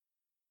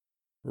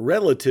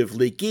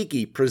Relatively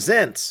Geeky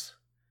presents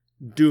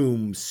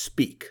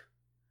DoomSpeak,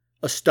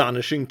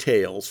 Astonishing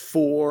Tales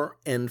 4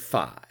 and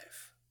 5.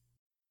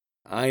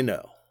 I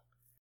know,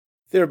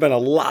 there have been a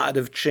lot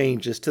of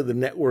changes to the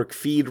network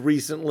feed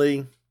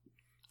recently.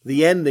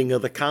 The ending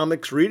of the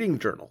Comics Reading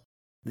Journal,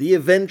 the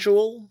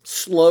eventual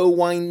slow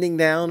winding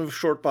down of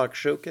Shortbox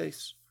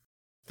Showcase,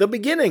 the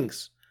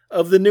beginnings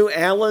of the new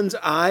Alan's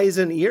Eyes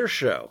and Ears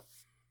show.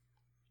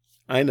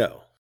 I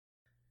know,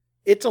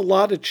 it's a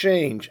lot of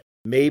change.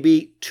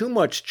 Maybe too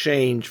much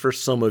change for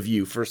some of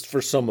you, for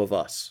some of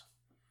us.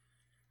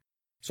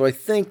 So I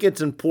think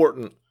it's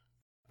important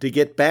to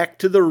get back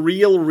to the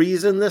real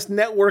reason this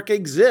network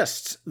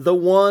exists. The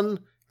one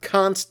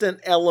constant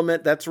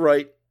element, that's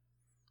right,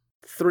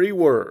 3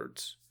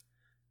 words.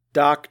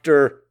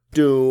 Dr.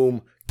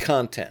 Doom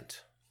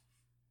content.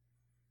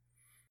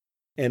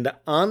 And to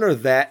honor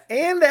that,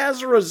 and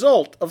as a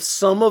result of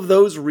some of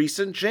those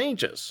recent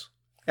changes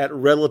at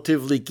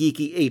Relatively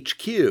Geeky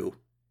HQ,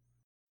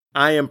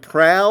 I am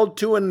proud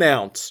to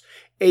announce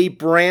a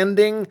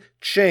branding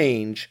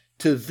change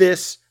to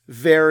this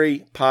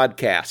very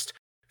podcast.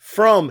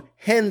 From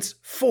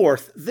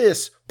henceforth,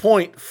 this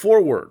point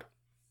forward,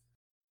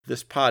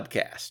 this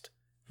podcast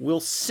will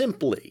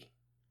simply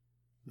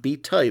be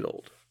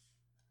titled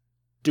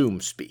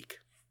DoomSpeak.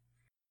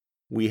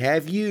 We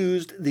have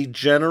used the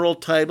general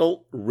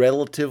title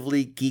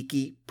Relatively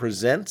Geeky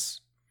Presents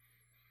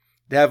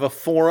to have a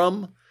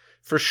forum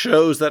for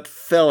shows that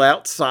fell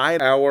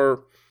outside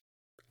our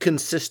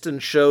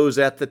consistent shows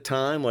at the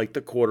time, like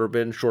the Quarter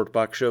Bin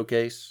Shortbox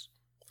Showcase,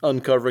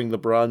 Uncovering the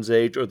Bronze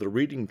Age, or the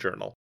Reading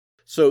Journal.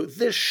 So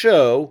this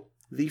show,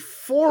 the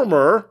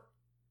former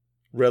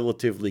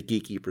Relatively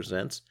Geeky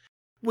Presents,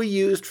 we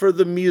used for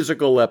the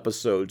musical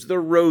episodes, the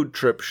road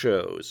trip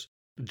shows,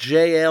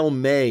 JL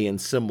May, and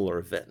similar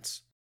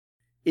events,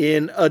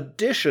 in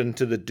addition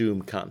to the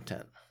Doom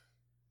content.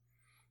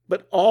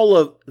 But all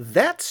of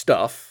that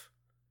stuff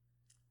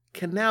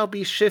can now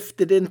be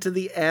shifted into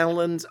the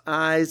Alan's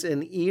Eyes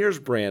and Ears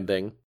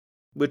branding,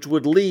 which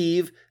would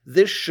leave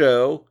this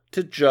show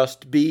to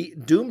just be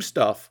Doom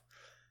stuff.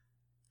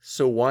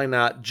 So why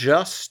not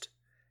just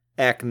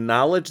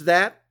acknowledge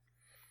that?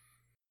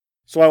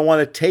 So I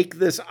want to take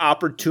this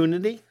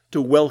opportunity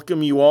to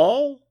welcome you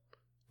all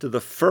to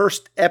the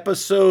first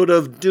episode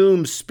of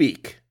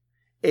DoomSpeak,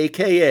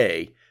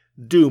 aka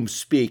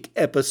DoomSpeak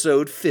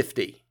episode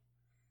 50.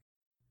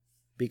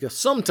 Because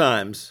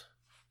sometimes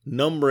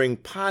numbering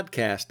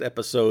podcast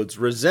episodes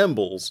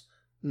resembles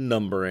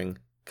numbering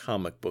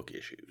comic book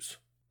issues.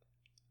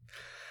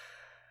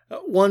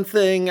 One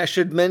thing I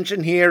should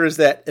mention here is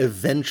that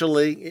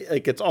eventually,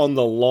 it's on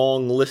the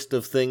long list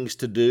of things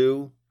to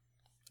do,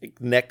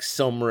 next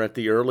summer at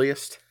the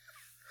earliest,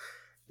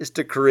 is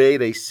to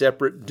create a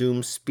separate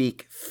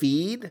DoomSpeak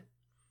feed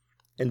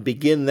and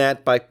begin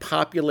that by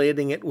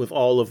populating it with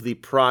all of the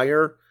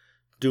prior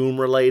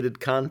Doom-related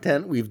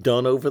content we've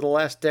done over the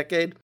last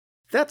decade.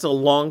 That's a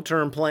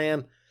long-term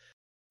plan.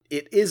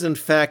 It is, in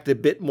fact, a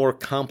bit more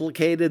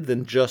complicated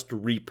than just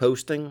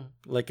reposting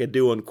like I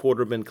do on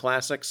Quarter Bin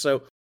Classics.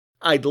 So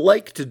I'd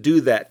like to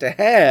do that, to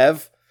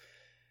have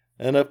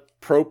an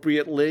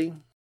appropriately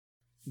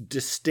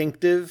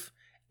distinctive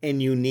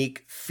and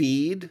unique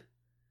feed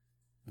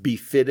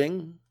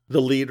befitting the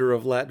leader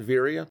of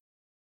Latveria.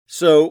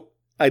 So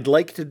I'd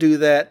like to do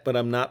that, but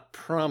I'm not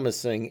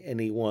promising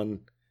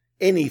anyone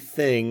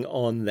anything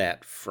on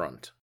that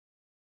front.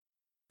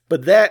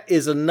 But that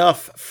is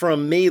enough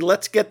from me.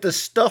 Let's get the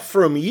stuff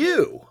from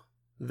you.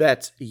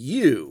 That's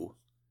you,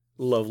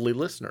 lovely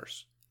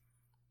listeners.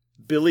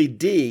 Billy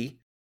D.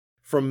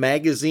 from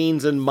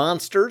Magazines and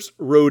Monsters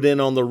wrote in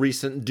on the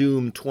recent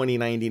Doom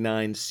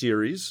 2099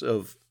 series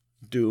of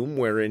Doom,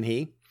 wherein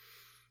he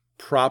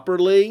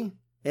properly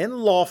and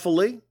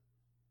lawfully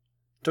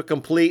took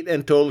complete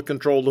and total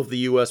control of the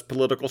U.S.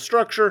 political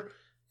structure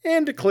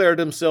and declared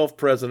himself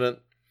president,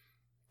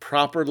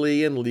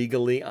 properly and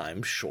legally,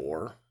 I'm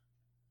sure.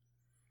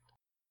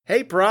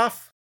 Hey,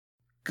 Prof.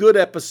 Good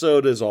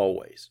episode as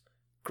always.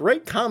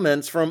 Great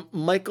comments from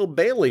Michael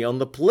Bailey on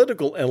the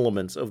political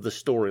elements of the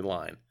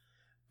storyline.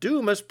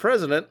 Doom as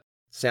president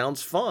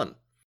sounds fun.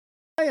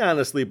 I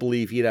honestly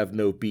believe he'd have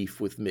no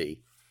beef with me.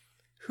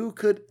 Who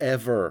could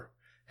ever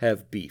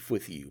have beef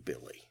with you,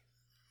 Billy?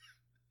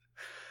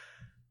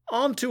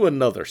 On to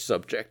another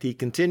subject. He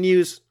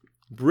continues,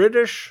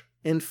 British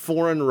and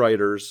foreign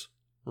writers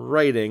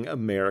writing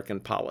American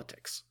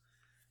politics.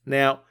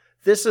 Now,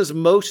 this is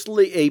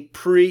mostly a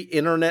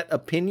pre-internet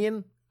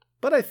opinion,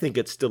 but I think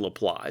it still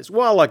applies,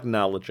 while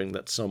acknowledging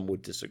that some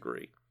would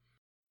disagree.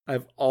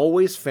 I've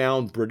always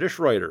found British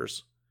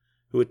writers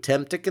who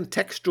attempt to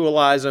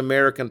contextualize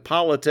American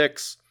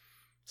politics,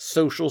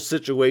 social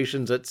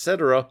situations,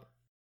 etc.,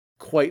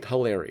 quite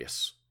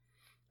hilarious.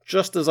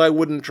 Just as I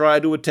wouldn't try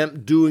to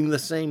attempt doing the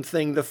same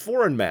thing to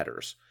foreign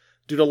matters,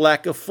 due to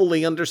lack of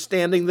fully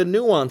understanding the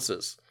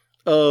nuances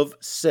of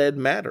said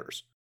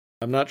matters.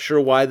 I'm not sure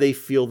why they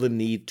feel the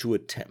need to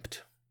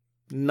attempt.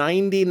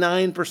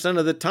 99%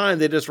 of the time,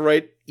 they just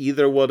write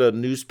either what a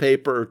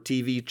newspaper or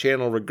TV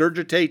channel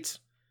regurgitates,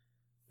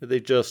 They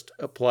just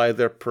apply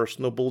their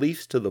personal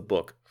beliefs to the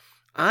book.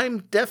 I'm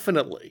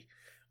definitely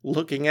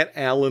looking at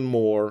Alan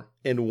Moore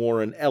and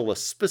Warren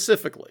Ellis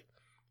specifically,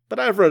 but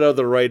I've read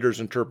other writers'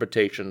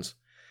 interpretations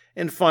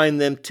and find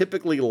them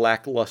typically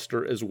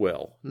lackluster as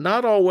well.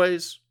 Not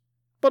always,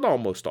 but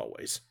almost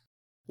always.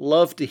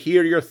 Love to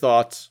hear your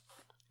thoughts,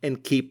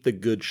 and keep the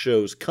good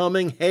shows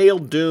coming. Hail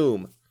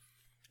Doom!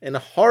 And a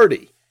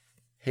hearty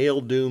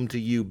Hail Doom to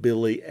you,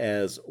 Billy,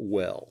 as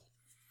well.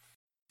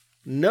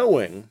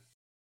 Knowing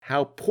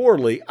how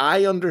poorly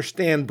I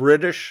understand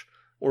British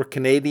or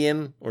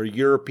Canadian or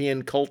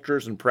European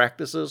cultures and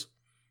practices,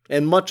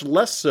 and much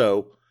less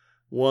so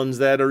ones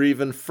that are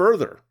even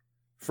further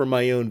from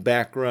my own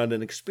background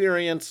and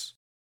experience,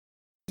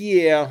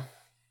 yeah,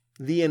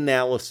 the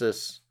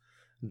analysis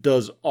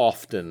does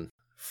often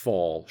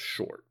fall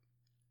short.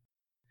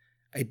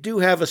 I do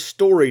have a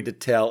story to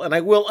tell, and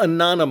I will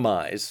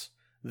anonymize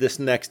this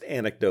next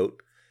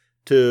anecdote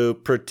to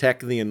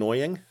protect the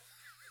annoying.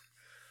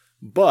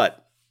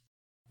 But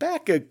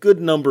back a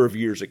good number of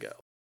years ago,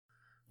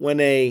 when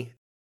a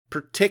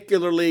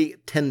particularly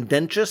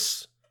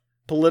tendentious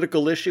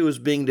political issue was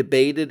being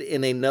debated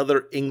in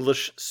another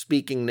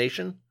English-speaking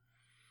nation,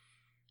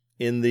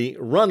 in the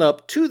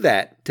run-up to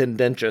that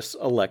tendentious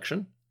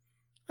election,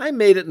 I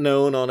made it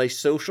known on a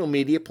social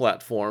media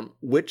platform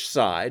which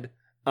side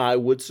I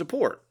would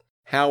support,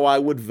 how I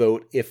would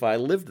vote if I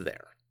lived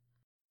there.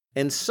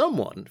 And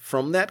someone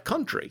from that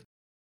country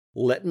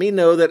let me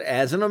know that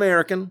as an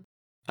American,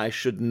 I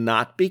should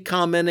not be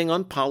commenting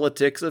on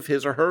politics of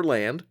his or her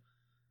land,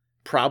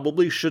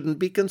 probably shouldn't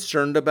be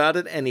concerned about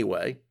it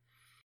anyway,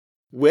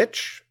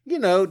 which,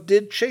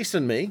 did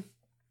chasten me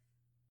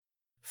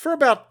for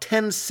about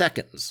 10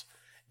 seconds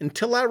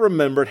until I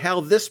remembered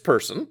how this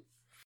person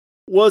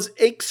was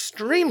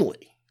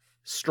extremely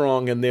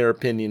strong in their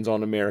opinions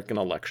on American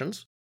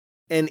elections,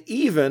 and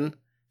even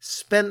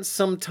spent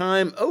some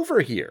time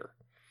over here,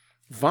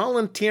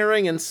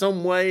 volunteering in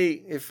some way,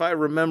 if I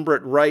remember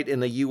it right,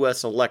 in a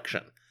U.S.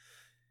 election.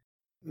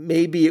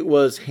 Maybe it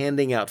was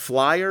handing out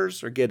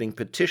flyers or getting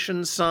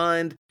petitions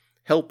signed,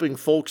 helping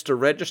folks to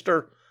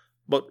register,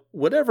 but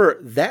whatever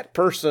that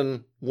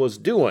person was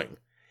doing,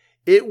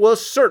 it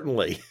was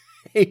certainly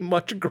a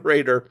much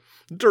greater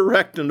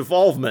direct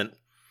involvement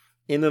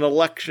in an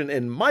election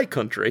in my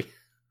country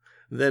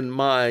than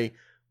my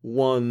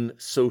one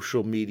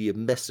social media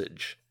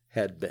message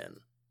had been.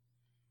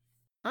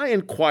 I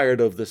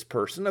inquired of this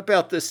person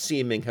about this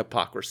seeming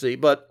hypocrisy,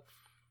 but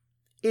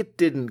it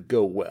didn't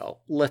go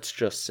well, let's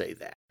just say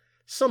that.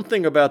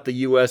 Something about the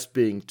U.S.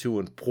 being too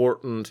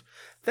important,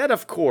 that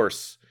of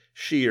course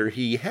she or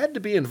he had to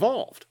be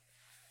involved,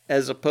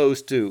 as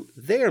opposed to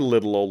their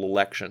little old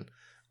election,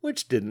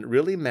 which didn't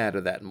really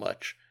matter that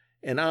much,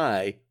 and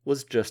I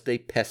was just a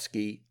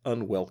pesky,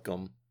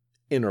 unwelcome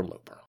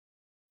interloper.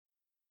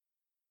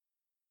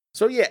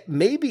 So yeah,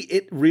 maybe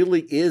it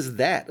really is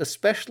that,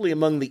 especially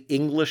among the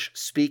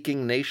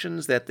English-speaking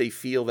nations, that they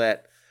feel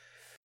that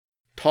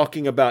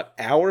talking about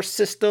our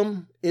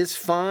system is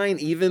fine,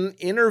 even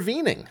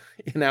intervening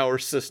in our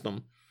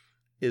system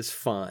is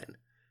fine.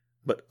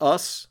 But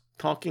us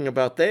talking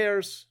about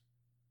theirs,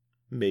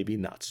 maybe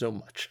not so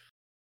much.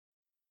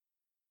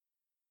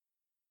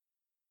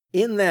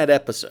 In that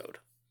episode,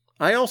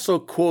 I also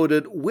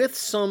quoted with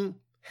some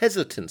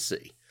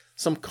hesitancy,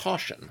 some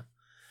caution,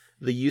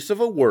 the use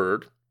of a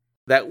word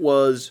that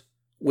was,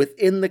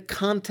 within the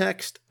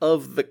context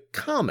of the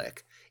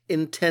comic,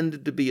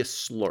 intended to be a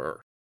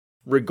slur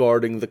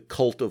regarding the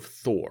cult of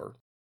Thor,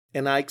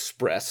 and I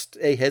expressed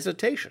a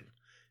hesitation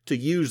to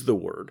use the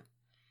word.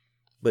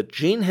 But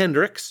Gene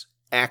Hendricks,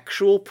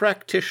 actual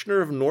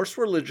practitioner of Norse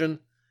religion,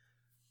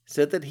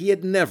 said that he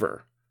had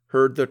never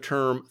heard the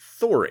term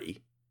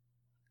Thori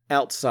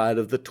outside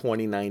of the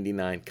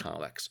 2099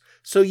 comics.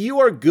 So you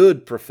are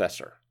good,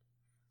 Professor.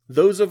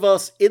 Those of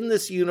us in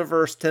this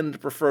universe tend to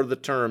prefer the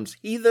terms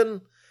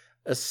heathen,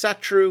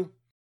 Asatru,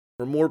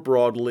 or more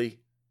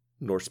broadly,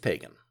 Norse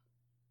pagan.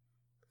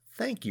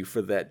 Thank you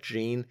for that,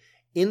 Gene.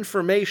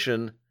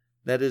 Information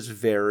that is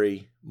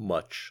very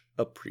much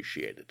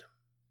appreciated.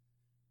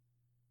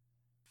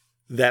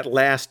 That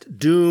last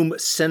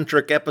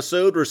Doom-centric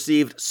episode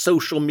received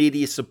social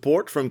media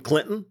support from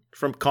Clinton,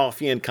 from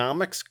Coffee and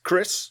Comics,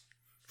 Chris,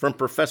 from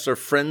Professor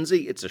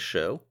Frenzy, It's a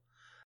Show,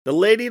 the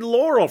Lady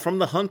Laurel from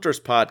the Hunters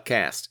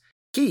Podcast,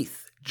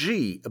 Keith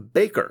G.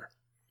 Baker,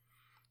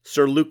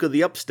 Sir Luca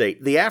the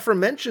Upstate, the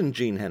aforementioned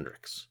Gene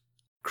Hendricks,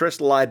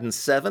 Chris Lydon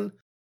 7,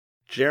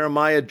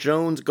 Jeremiah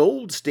Jones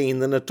Goldstein,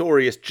 the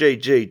notorious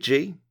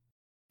JJG,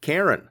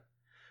 Karen,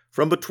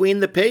 from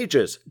Between the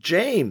Pages,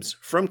 James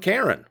from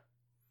Karen,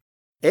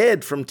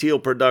 Ed from Teal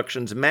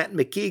Productions, Matt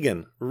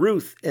McKeegan,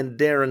 Ruth and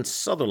Darren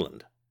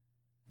Sutherland,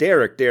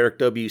 Derek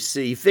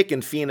WC, Vic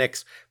and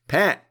Phoenix,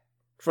 Pat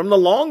from the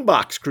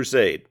Longbox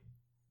Crusade,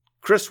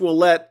 Chris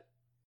Willett,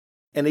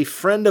 and a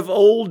friend of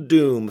old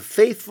Doom,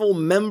 faithful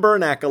member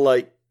and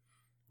acolyte,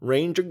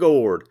 Ranger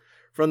Gord,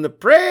 from the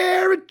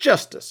Prayer of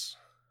Justice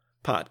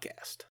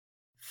podcast.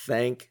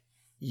 Thank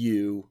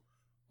you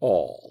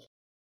all.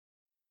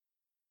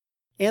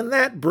 And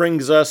that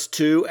brings us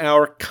to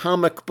our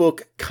comic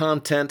book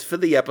content for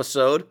the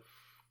episode.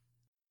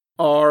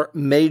 Our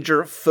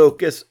major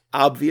focus,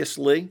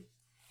 obviously,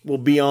 will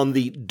be on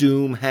the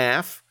Doom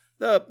half,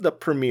 the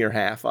premiere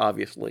half,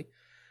 obviously,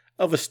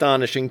 of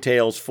Astonishing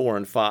Tales 4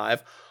 and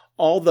 5.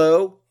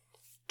 Although,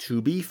 to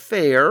be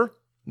fair,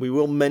 we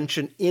will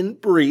mention in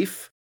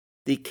brief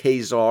the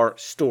Khazar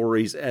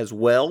stories as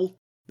well.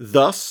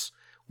 Thus,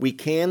 we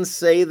can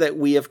say that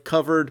we have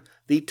covered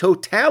the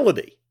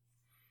totality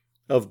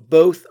of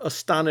both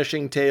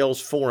Astonishing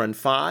Tales 4 and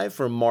 5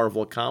 from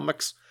Marvel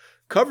Comics,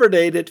 cover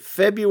dated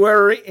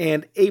February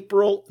and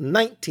April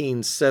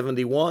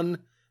 1971,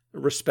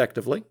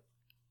 respectively.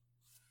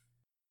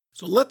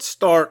 So let's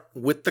start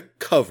with the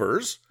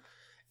covers,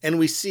 and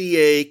we see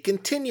a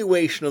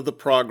continuation of the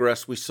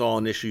progress we saw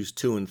in issues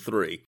 2 and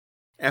 3,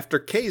 after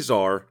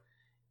Khazar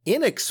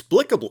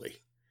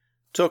inexplicably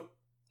took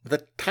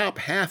the top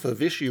half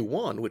of issue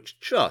 1,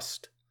 which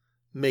just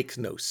makes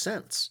no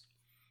sense.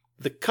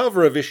 The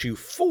cover of issue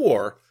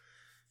 4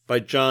 by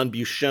John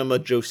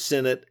Buscema, Joe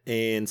Sinnott,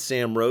 and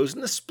Sam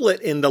Rosen is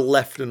split into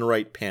left and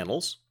right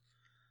panels.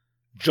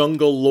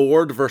 Jungle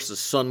Lord versus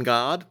Sun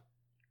God,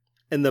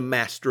 and the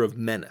Master of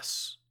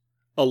Menace,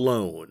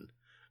 alone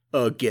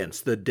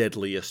against the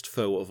deadliest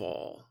foe of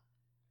all.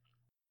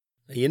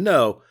 You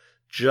know,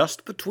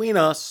 just between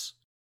us,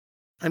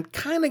 I'm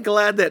kind of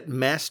glad that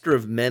Master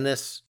of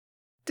Menace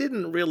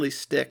didn't really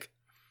stick.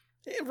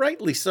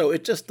 Rightly so,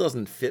 it just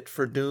doesn't fit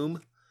for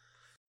Doom.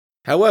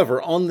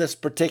 However, on this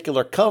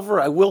particular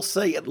cover, I will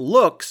say it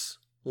looks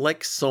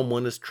like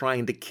someone is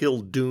trying to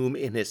kill Doom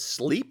in his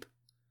sleep,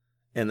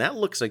 and that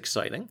looks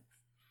exciting.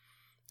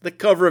 The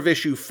cover of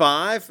issue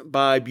 5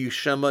 by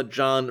Buscema,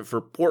 John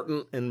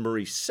Verpoorten, and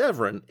Marie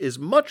Severin is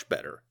much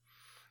better,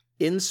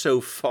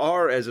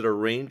 insofar as it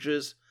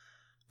arranges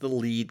the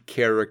lead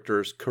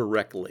characters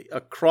correctly.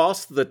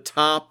 Across the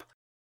top,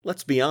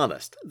 let's be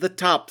honest, the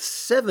top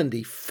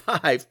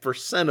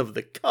 75% of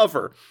the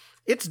cover,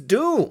 it's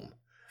Doom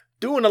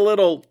doing a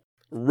little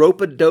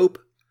rope-a-dope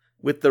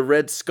with the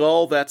Red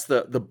Skull. That's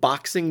the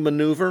boxing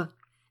maneuver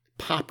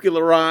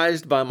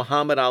popularized by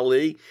Muhammad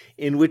Ali,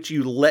 in which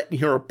you let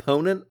your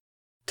opponent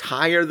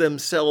tire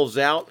themselves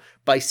out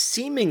by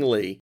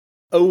seemingly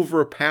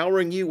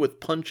overpowering you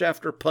with punch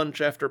after punch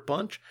after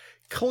punch.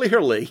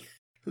 Clearly,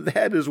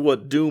 that is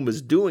what Doom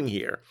is doing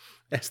here,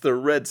 as the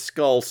Red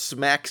Skull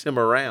smacks him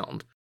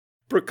around,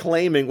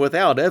 proclaiming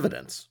without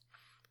evidence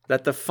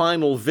that the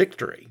final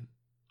victory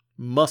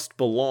must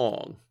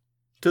belong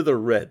to the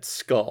Red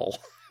Skull.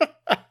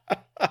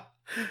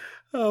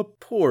 A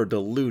poor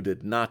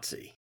deluded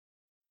Nazi.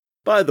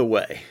 By the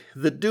way,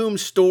 the Doom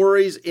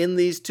stories in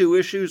these 2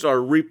 issues are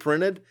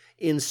reprinted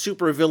in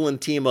Supervillain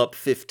Team Up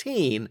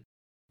 15,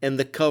 and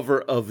the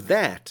cover of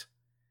that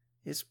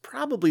is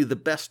probably the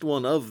best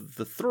one of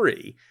the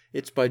 3.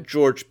 It's by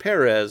George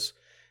Perez,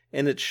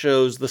 and it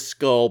shows the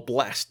Skull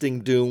blasting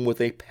Doom with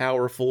a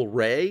powerful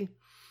ray.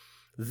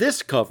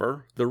 This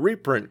cover, the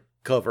reprint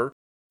cover,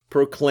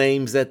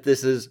 proclaims that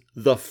this is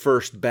the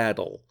first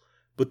battle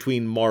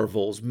between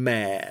Marvel's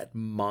mad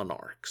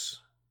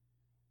monarchs.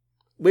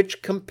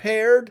 Which,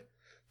 compared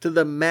to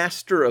the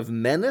Master of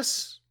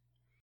Menace,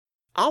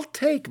 I'll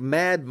take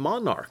Mad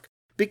Monarch,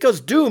 because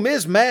Doom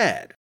is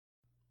mad.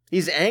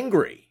 He's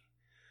angry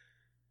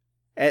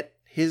at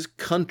his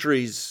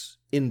country's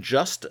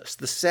injustice,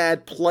 the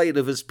sad plight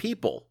of his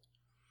people.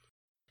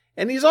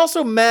 And he's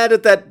also mad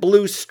at that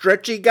blue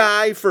stretchy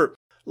guy for,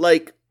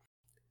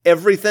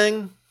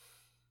 everything.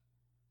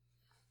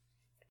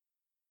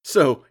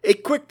 So, a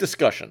quick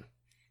discussion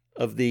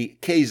of the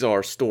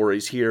Khazar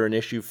stories here in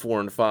issue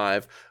 4 and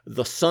 5,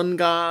 The Sun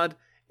God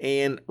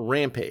and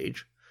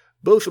Rampage,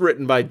 both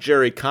written by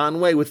Jerry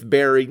Conway with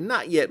Barry,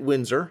 not yet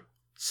Windsor,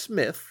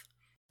 Smith,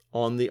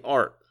 on the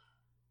art.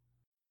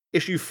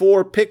 Issue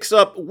 4 picks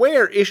up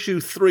where issue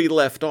 3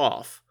 left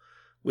off,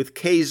 with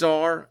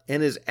Khazar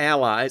and his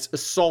allies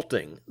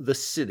assaulting the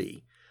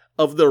city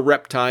of the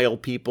reptile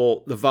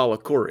people, the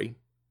Valakuri.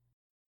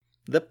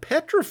 The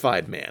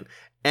Petrified Man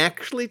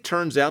actually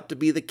turns out to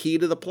be the key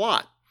to the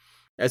plot,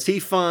 as he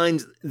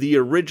finds the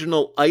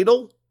original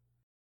idol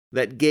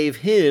that gave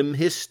him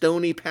his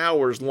stony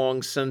powers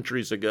long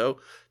centuries ago.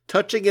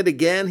 Touching it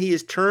again, he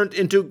is turned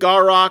into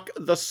Garok,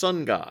 the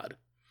sun god.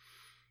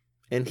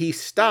 And he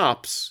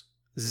stops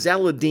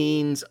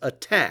Zaladin's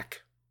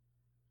attack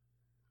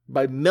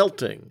by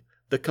melting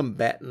the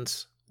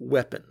combatants'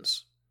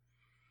 weapons.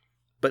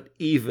 But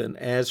even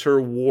as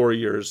her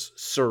warriors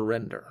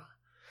surrender,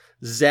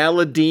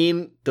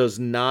 Zaladin does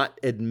not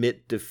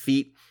admit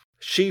defeat.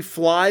 She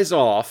flies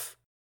off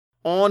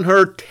on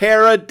her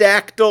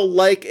pterodactyl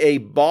like a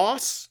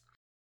boss,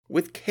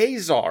 with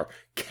Khazar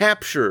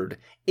captured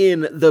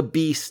in the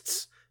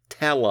beast's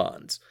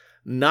talons.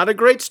 Not a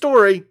great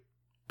story,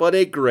 but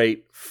a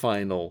great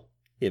final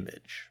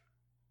image.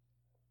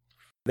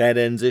 That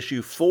ends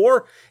issue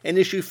 4, and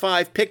issue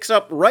 5 picks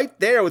up right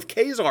there with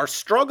Khazar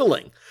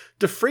struggling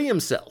to free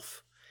himself,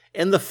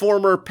 and the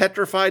former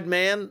Petrified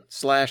Man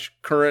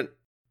 / current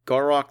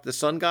Garok the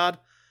Sun God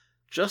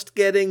just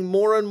getting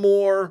more and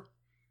more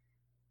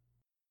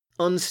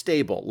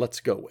unstable, let's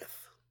go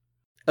with.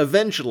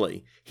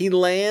 Eventually, he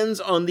lands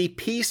on the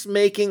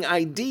peacemaking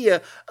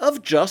idea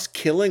of just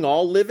killing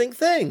all living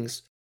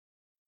things.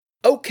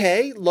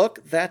 Okay,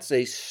 look, that's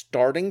a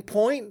starting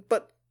point,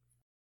 but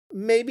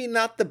maybe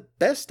not the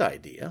best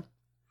idea.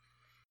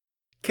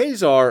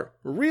 Kazar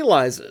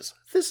realizes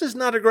this is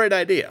not a great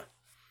idea,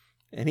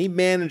 and he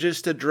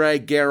manages to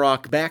drag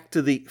Garrock back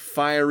to the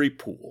fiery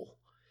pool.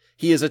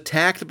 He is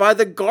attacked by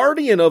the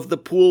guardian of the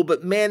pool,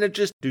 but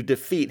manages to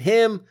defeat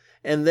him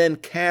and then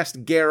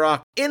cast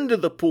Garrock into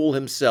the pool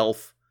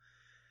himself,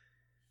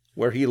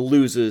 where he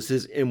loses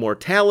his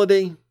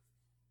immortality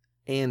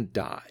and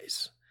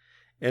dies.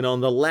 And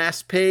on the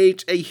last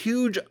page, a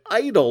huge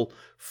idol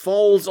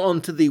falls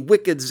onto the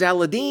wicked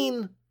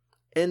Zaladin,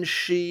 and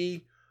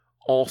she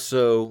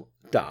also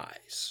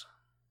dies.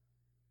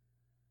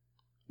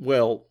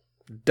 Well,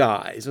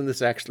 dies, and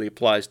this actually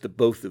applies to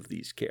both of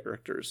these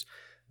characters.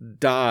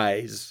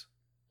 Dies,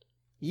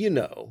 you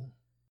know,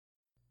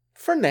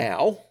 for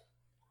now,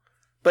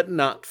 but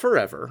not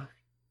forever,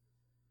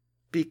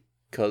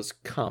 because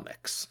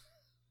comics.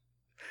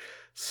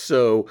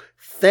 So,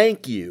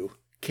 thank you,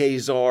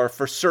 Kazar,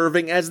 for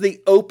serving as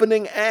the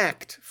opening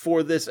act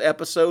for this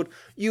episode.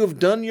 You have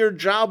done your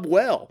job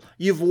well.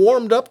 You've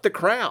warmed up the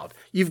crowd.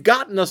 You've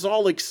gotten us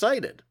all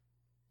excited.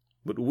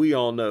 But we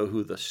all know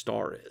who the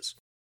star is.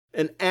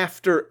 And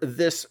after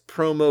this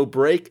promo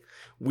break,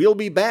 we'll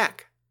be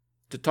back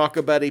to talk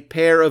about a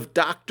pair of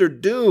Dr.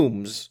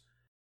 Doom's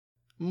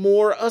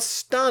more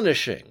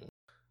astonishing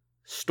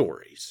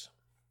stories.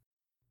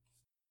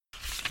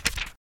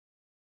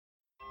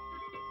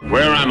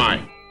 Where am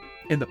I?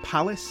 In the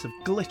Palace of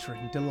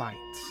Glittering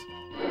Delights.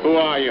 Who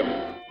are you?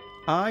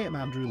 I am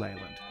Andrew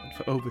Leyland, and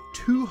for over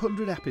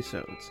 200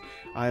 episodes,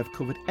 I have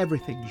covered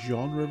everything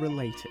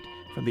genre-related,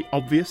 from the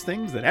obvious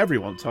things that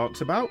everyone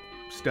talks about,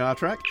 Star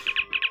Trek,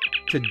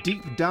 to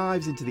deep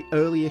dives into the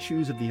early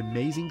issues of The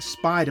Amazing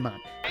Spider-Man,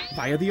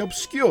 via the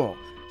obscure,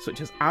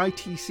 such as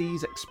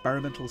ITC's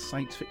experimental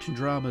science fiction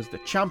dramas The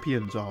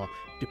Champions or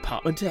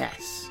Department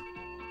S.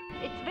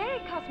 It's very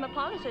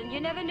cosmopolitan. You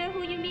never know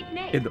who you meet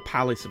next. In the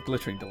Palace of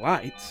Glittering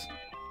Delights.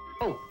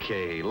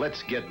 Okay,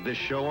 let's get this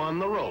show on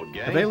the road,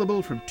 gang.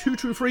 Available from Two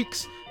True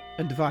Freaks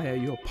and via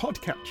your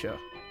podcatcher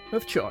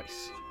of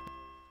choice.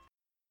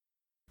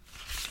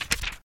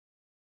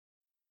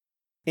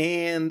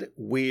 And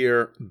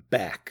we're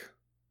back.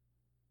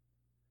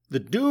 The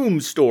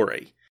Doom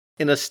story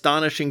in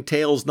Astonishing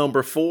Tales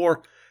number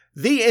 4,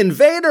 The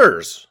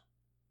Invaders,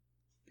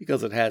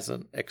 because it has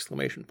an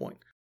exclamation point,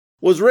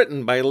 was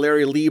written by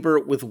Larry Lieber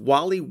with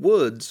Wally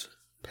Wood's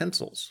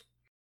pencils.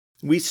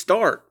 We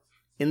start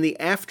in the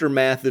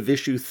aftermath of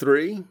issue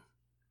 3.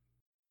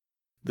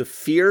 The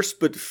fierce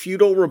but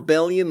futile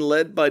rebellion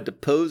led by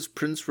deposed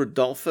Prince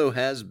Rodolfo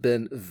has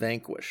been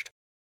vanquished,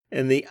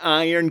 and the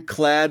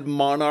ironclad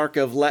monarch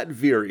of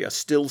Latveria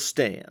still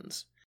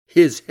stands,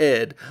 his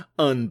head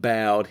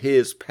unbowed,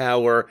 his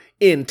power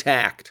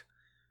intact.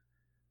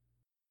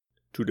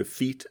 To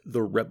defeat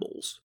the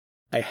rebels,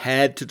 I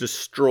had to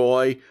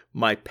destroy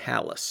my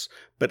palace,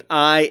 but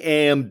I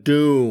am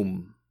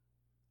Doom.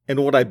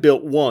 And what I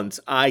built once,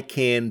 I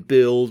can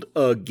build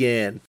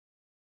again.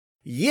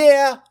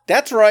 Yeah,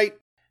 that's right.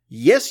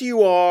 Yes,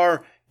 you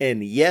are,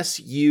 and yes,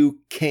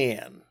 you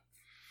can.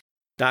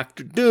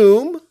 Dr.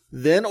 Doom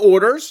then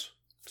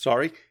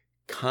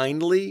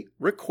kindly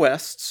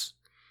requests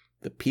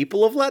the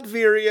people of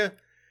Latveria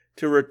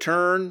to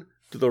return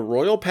to the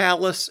royal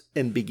palace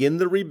and begin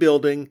the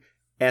rebuilding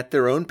at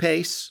their own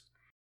pace,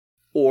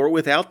 or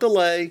without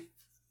delay,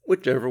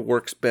 whichever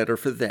works better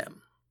for them.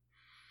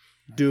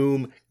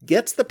 Doom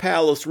gets the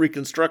palace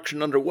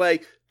reconstruction underway,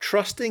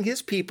 trusting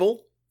his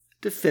people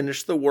to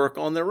finish the work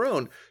on their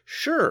own.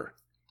 Sure,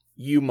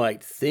 you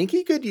might think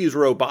he could use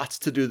robots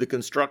to do the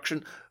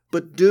construction,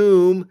 but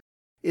Doom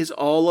is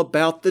all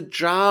about the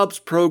jobs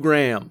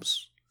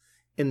programs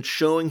and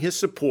showing his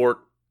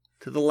support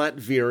to the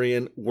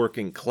Latverian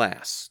working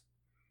class.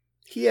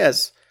 He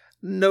has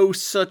no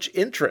such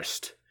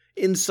interest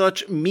in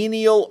such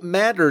menial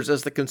matters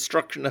as the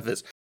construction of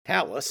his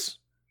palace.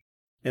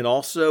 And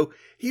also,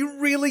 he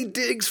really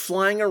digs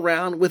flying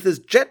around with his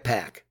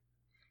jetpack,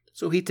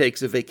 so he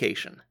takes a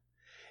vacation.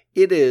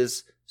 It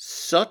is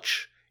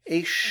such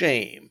a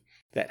shame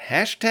that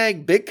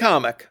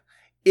 #BigComic,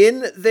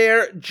 in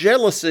their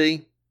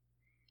jealousy,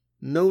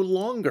 no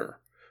longer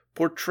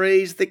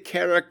portrays the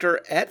character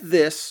at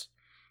this,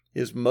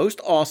 his most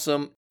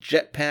awesome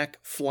jetpack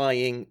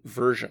flying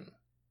version.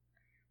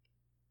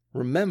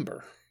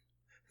 Remember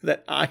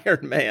that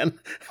Iron Man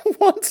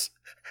once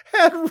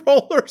had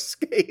roller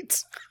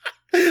skates,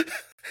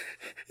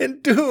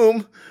 and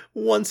Doom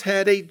once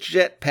had a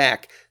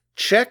jetpack.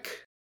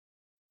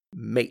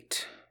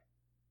 Checkmate.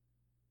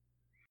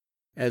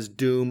 As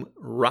Doom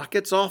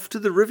rockets off to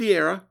the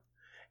Riviera,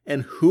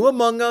 and who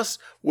among us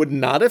would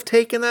not have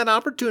taken that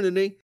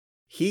opportunity,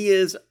 he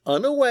is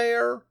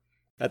unaware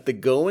that the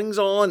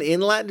goings-on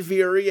in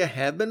Latveria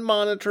have been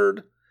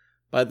monitored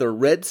by the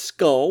Red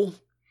Skull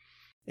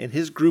and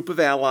his group of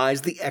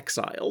allies, the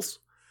Exiles.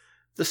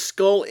 The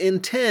Skull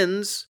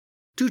intends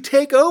to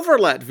take over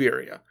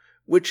Latveria,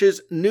 which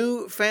his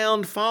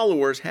newfound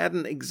followers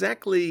hadn't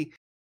exactly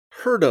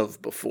heard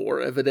of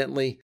before,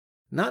 evidently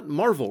not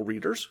Marvel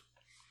readers.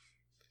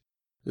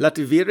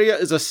 Latveria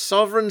is a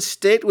sovereign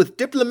state with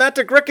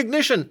diplomatic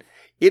recognition.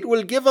 It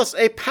will give us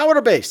a power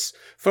base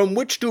from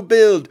which to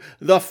build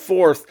the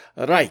Fourth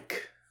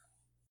Reich.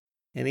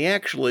 And he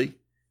actually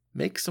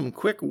makes some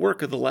quick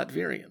work of the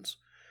Latvians.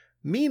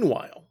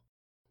 Meanwhile,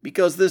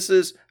 because this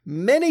is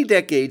many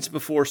decades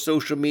before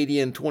social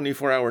media and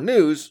 24-hour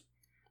news,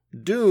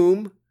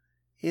 Doom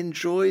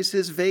enjoys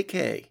his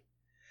vacay,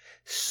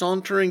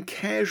 sauntering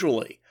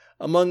casually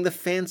among the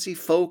fancy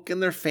folk in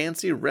their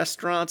fancy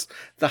restaurants,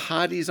 the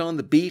hotties on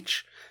the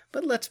beach.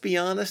 But let's be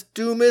honest,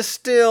 Doom is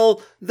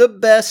still the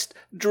best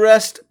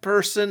dressed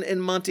person in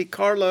Monte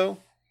Carlo.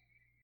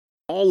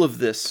 All of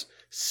this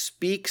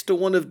speaks to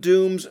one of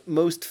Doom's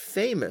most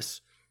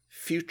famous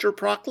future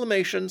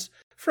proclamations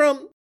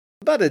from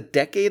about a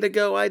decade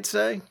ago, I'd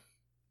say.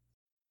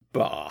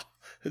 Bah,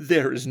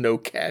 there is no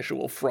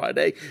casual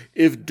Friday.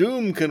 If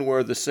Doom can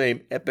wear the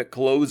same epic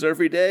clothes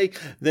every day,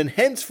 then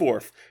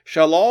henceforth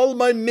shall all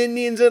my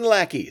minions and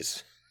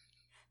lackeys.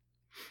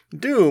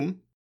 Doom,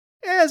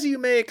 as you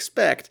may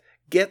expect,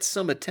 gets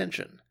some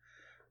attention.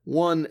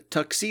 One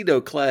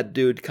tuxedo-clad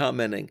dude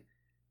commenting,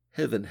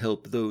 "Heaven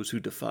help those who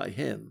defy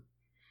him,"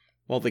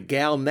 while the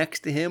gal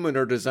next to him in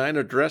her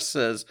designer dress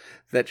says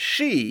that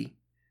she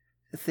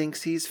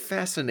thinks he's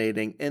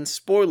fascinating, and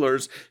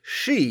spoilers,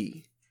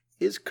 she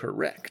is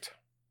correct.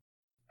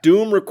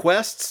 Doom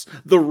requests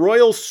the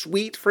royal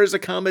suite for his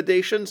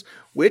accommodations,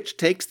 which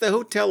takes the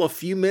hotel a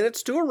few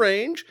minutes to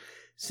arrange,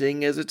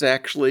 seeing as it's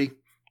actually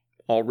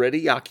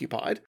already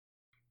occupied.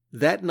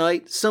 That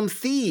night, some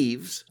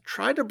thieves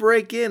try to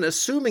break in,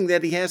 assuming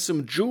that he has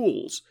some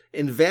jewels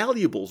and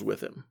valuables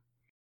with him.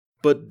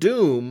 But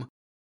Doom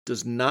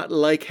does not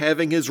like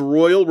having his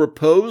royal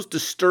repose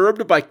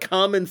disturbed by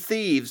common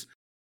thieves.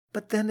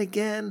 But then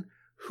again,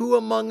 who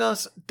among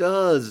us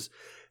does?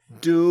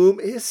 Doom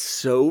is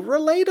so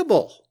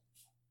relatable.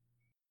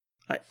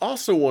 I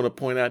also want to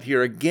point out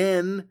here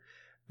again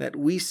that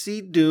we see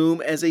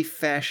Doom as a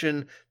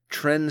fashion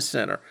trend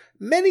center.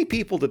 Many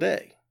people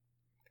today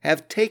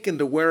have taken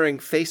to wearing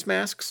face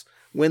masks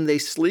when they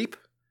sleep.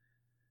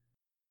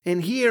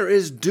 And here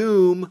is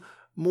Doom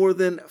more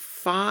than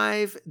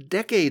 5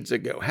 decades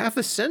ago, half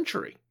a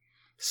century,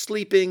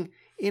 sleeping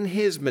in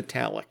his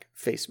metallic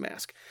face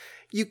mask.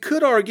 You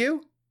could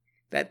argue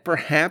that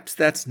perhaps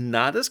that's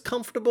not as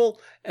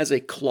comfortable as a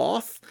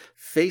cloth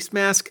face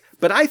mask,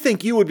 but I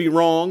think you would be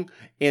wrong,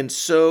 and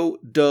so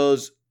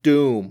does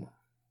Doom.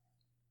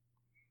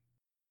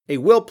 A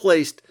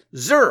well-placed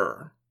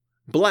Zur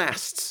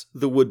blasts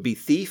the would-be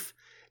thief,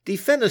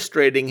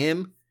 defenestrating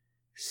him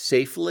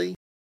safely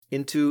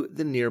into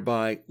the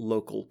nearby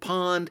local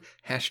pond,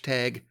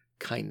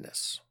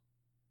 #kindness.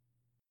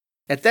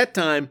 At that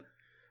time,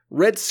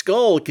 Red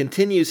Skull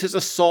continues his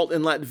assault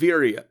in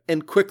Latveria,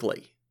 and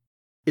quickly,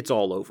 it's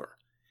all over.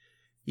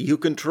 He who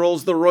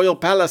controls the royal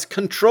palace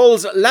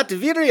controls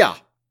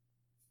Latveria!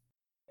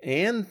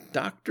 And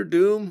Dr.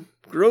 Doom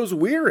grows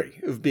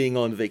weary of being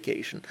on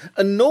vacation.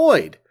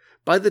 Annoyed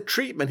by the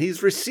treatment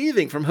he's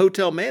receiving from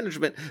hotel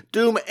management,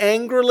 Doom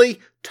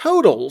angrily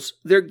totals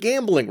their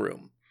gambling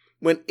room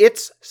when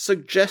it's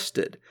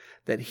suggested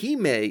that he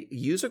may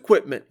use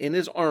equipment in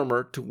his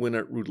armor to win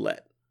at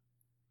roulette.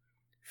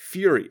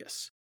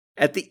 Furious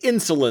at the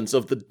insolence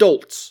of the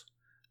dolts,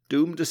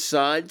 Doom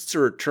decides to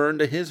return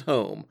to his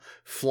home,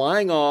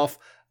 flying off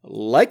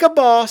like a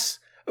boss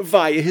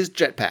via his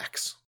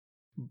jetpacks.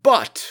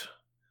 But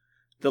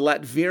the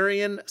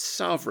Latvian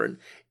sovereign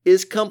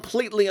is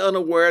completely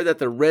unaware that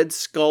the Red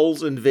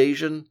Skull's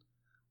invasion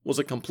was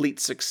a complete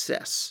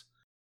success,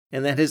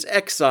 and that his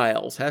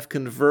exiles have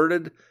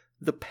converted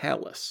the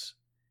palace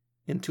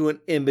into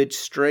an image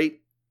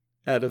straight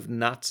out of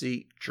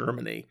Nazi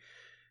Germany.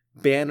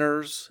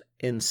 Banners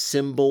and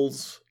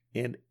symbols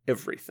and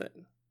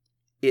everything.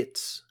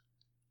 It's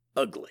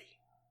ugly.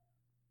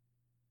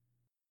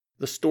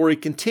 The story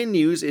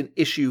continues in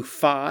issue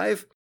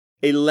 5,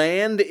 A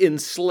Land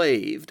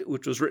Enslaved,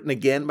 which was written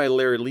again by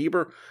Larry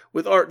Lieber,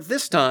 with art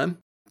this time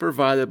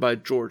provided by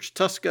George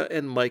Tuska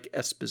and Mike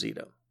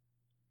Esposito.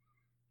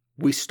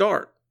 We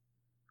start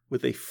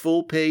with a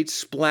full-page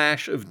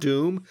splash of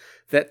Doom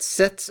that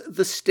sets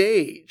the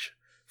stage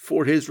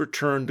for his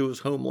return to his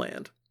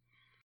homeland.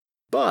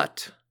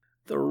 But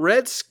the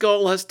Red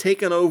Skull has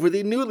taken over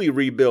the newly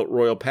rebuilt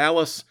royal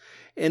palace,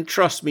 and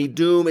trust me,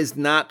 Doom is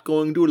not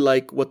going to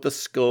like what the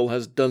Skull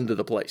has done to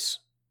the place.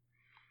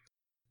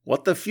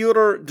 What the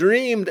Führer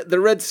dreamed the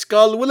Red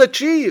Skull will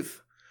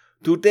achieve.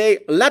 Today,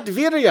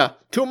 Latveria.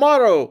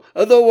 Tomorrow,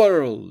 the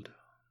world.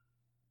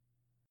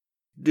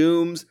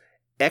 Doom's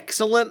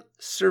excellent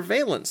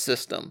surveillance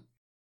system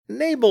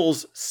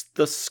enables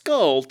the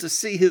Skull to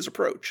see his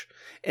approach,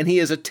 and he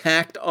is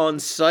attacked on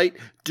sight.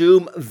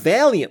 Doom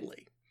valiantly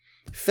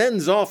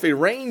fends off a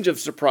range of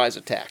surprise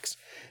attacks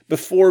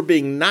before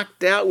being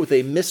knocked out with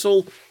a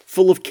missile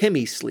full of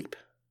chemi sleep.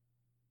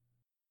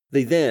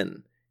 They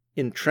then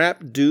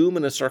entrap Doom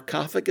in a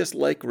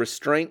sarcophagus-like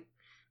restraint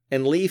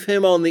and leave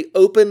him on the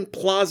open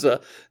plaza,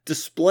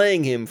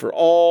 displaying him for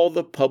all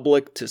the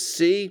public to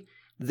see,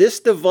 this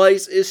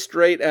device is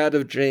straight out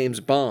of James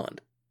Bond,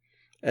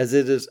 as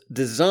it is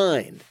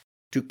designed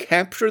to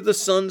capture the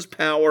sun's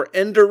power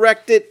and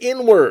direct it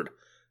inward,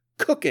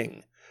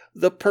 cooking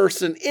the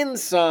person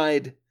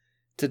inside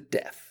to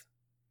death.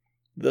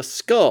 The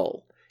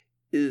skull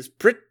is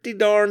pretty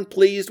darn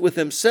pleased with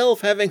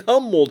himself, having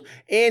humbled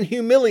and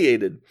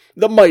humiliated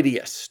the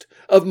mightiest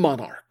of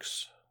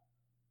monarchs.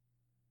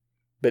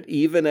 But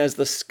even as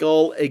the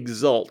skull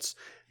exults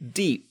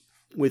deep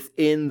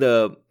within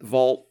the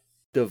vault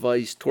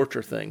device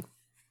torture thing,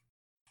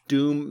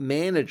 Doom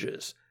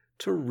manages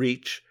to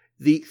reach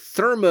the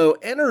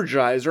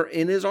thermo-energizer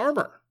in his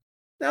armor.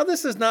 Now,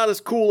 this is not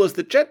as cool as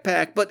the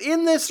jetpack, but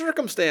in this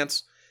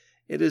circumstance,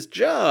 it is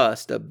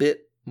just a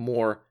bit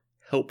more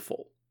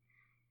helpful.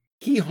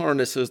 He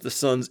harnesses the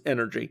sun's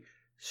energy,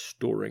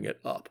 storing it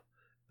up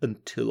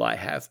until I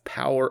have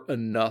power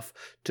enough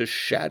to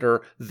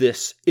shatter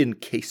this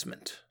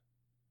encasement.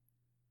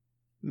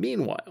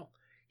 Meanwhile,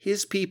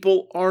 his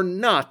people are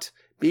not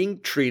being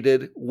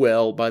treated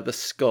well by the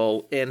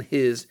skull and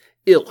his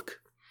ilk.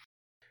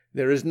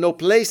 There is no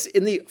place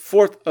in the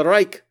Fourth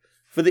Reich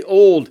for the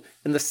old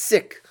and the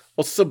sick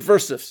or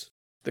subversives.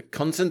 The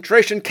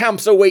concentration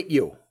camps await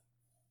you.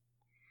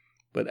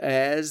 But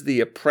as the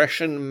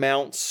oppression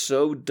mounts,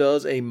 so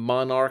does a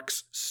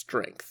monarch's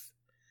strength.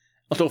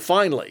 Until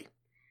finally,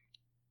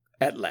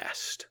 at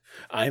last,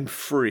 I'm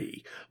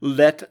free.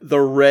 Let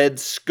the Red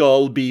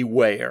Skull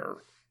beware.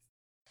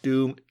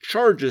 Doom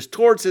charges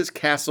towards his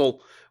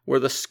castle, where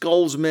the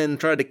Skull's men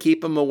try to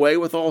keep him away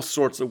with all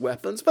sorts of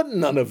weapons, but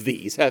none of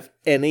these have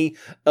any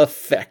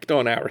effect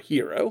on our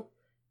hero.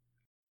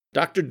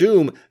 Dr.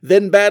 Doom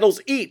then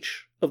battles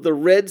each of the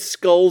Red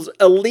Skull's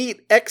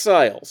elite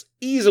exiles,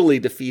 easily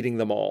defeating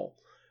them all.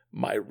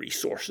 My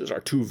resources are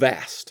too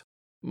vast,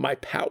 my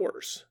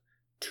powers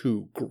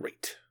too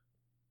great.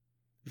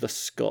 The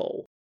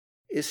Skull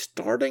is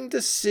starting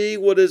to see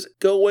what is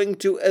going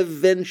to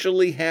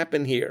eventually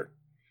happen here.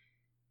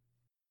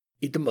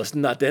 It must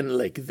not end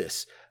like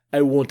this.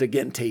 I won't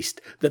again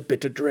taste the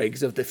bitter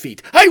dregs of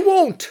defeat. I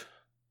won't!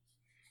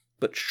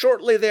 But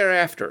shortly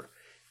thereafter,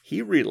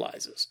 he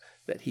realizes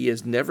that he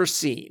has never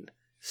seen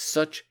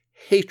such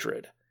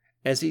hatred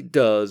as he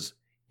does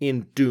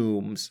in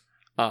Doom's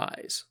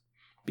eyes.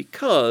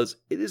 Because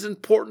it is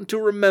important to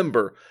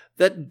remember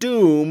that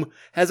Doom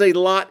has a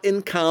lot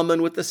in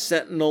common with the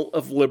Sentinel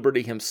of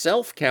Liberty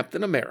himself,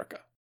 Captain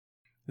America.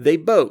 They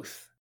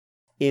both,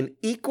 in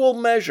equal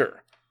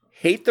measure,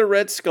 hate the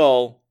Red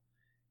Skull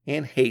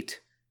and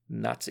hate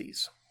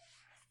Nazis.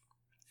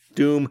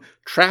 Doom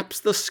traps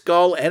the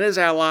Skull and his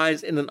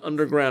allies in an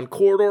underground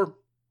corridor,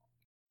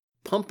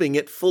 pumping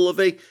it full of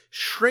a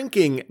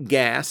shrinking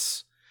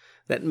gas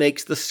that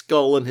makes the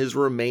Skull and his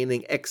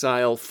remaining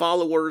exile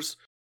followers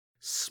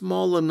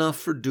small enough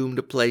for Doom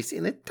to place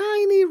in a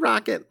tiny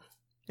rocket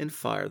and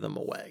fire them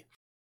away.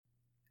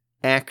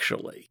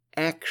 Actually,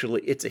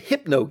 it's a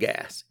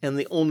hypno-gas, and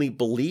they only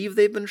believe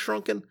they've been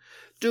shrunken.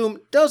 Doom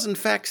does in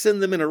fact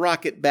send them in a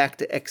rocket back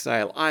to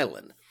Exile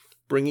Island,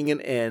 bringing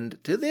an end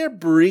to their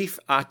brief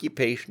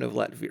occupation of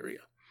Latveria.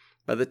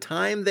 By the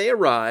time they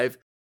arrive,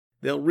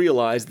 they'll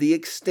realize the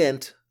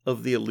extent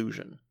of the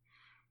illusion.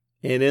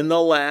 And in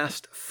the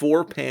last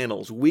 4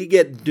 panels, we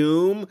get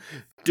Doom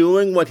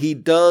doing what he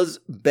does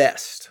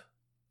best.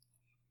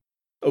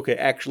 Okay,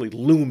 actually,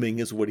 looming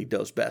is what he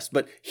does best,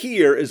 but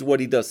here is what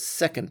he does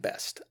second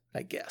best,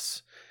 I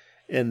guess.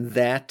 And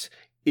that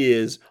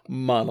is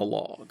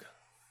monologue.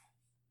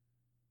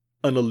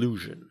 An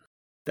illusion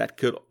that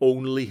could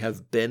only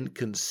have been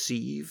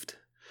conceived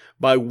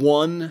by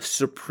one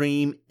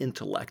supreme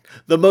intellect,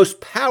 the most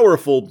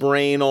powerful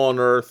brain on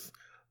Earth,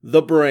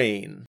 the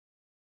brain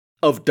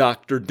of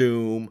Dr.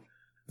 Doom.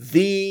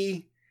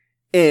 The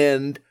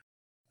end.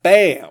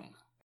 Bam!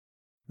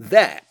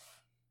 That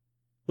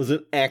was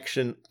an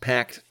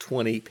action-packed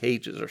 20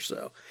 pages or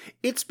so.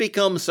 It's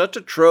become such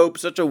a trope,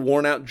 such a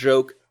worn-out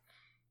joke.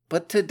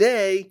 But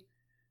today,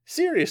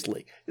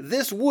 seriously,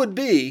 this would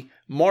be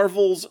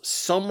Marvel's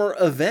summer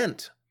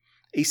event.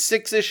 A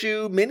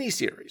 6-issue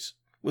miniseries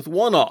with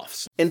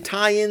one-offs and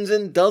tie-ins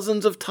and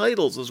dozens of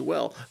titles as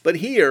well. But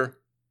here,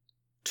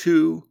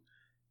 2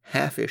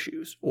 half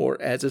issues,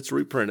 or as it's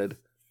reprinted,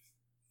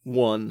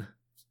 1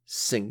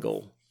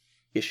 single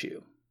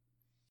issue.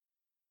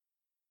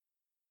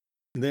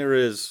 There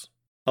is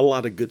a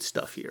lot of good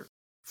stuff here.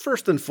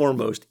 First and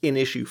foremost, in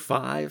issue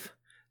 5,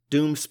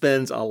 Doom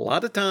spends a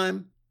lot of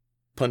time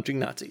punching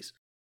Nazis.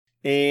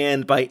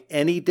 And by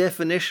any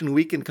definition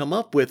we can come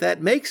up with,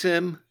 that makes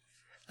him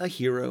a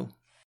hero.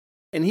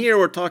 And here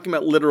we're talking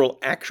about literal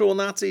actual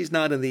Nazis,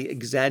 not in the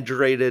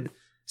exaggerated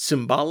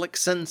symbolic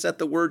sense that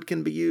the word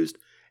can be used.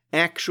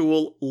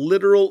 Actual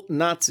literal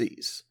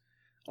Nazis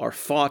are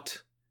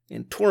fought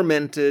and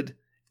tormented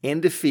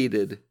and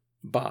defeated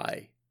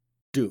by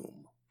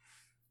Doom.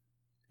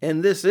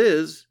 And this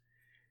is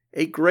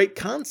a great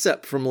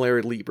concept from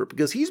Larry Lieber,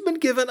 because he's been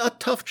given a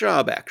tough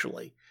job,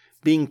 actually,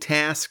 being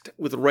tasked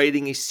with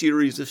writing a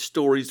series of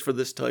stories for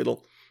this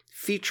title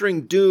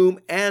featuring Doom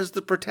as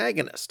the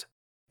protagonist,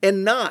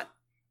 and not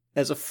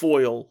as a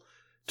foil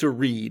to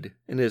Reed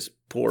and his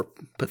poor,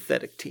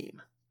 pathetic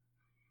team.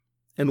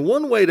 And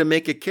one way to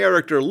make a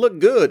character look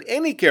good,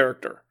 any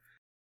character,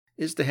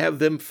 is to have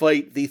them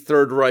fight the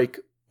Third Reich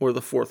or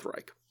the Fourth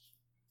Reich.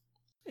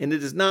 And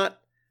it is not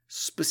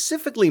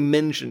specifically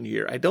mentioned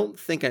here. I don't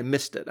think I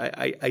missed it.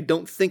 I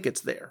don't think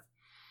it's there.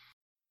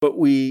 But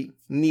we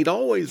need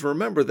always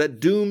remember that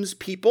Doom's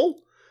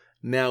people,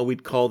 now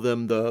we'd call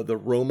them the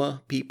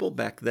Roma people.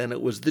 Back then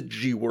it was the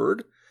G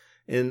word.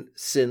 And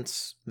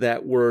since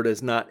that word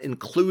is not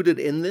included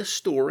in this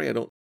story, I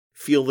don't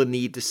feel the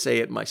need to say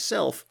it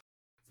myself.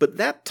 But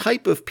that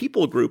type of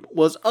people group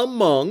was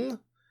among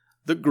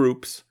the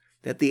groups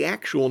that the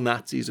actual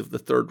Nazis of the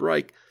Third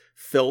Reich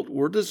felt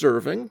were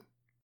deserving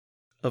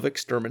of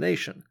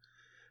extermination.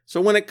 So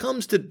when it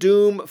comes to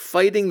Doom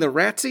fighting the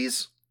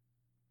Ratsies,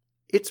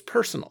 it's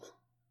personal.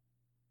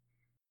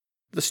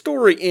 The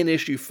story in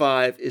issue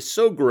 5 is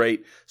so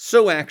great,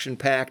 so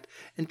action-packed,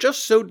 and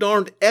just so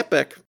darned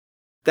epic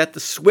that the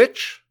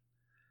switch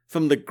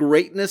from the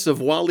greatness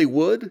of Wally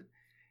Wood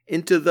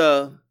into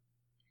the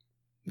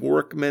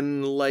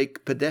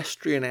workman-like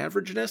pedestrian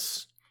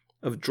averageness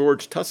of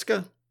George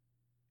Tuska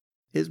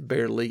is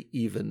barely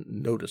even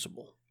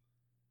noticeable.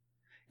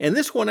 And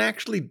this one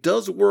actually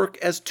does work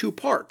as 2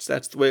 parts.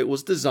 That's the way it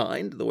was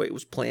designed, the way it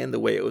was planned, the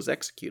way it was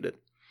executed.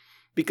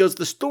 Because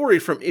the story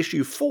from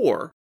issue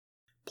 4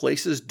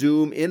 places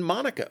Doom in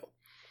Monaco,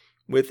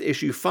 with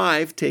issue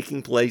 5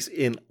 taking place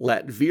in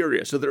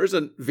Latveria. So there is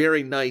a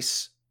very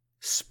nice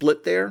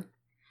split there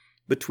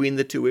between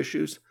the 2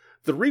 issues.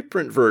 The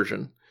reprint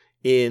version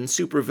in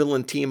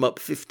Supervillain Team Up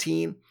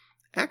 15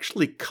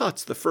 actually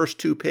cuts the first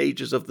 2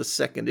 pages of the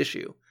second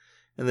issue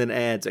and then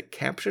adds a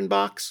caption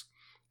box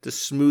to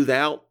smooth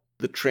out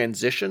the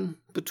transition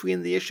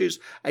between the issues.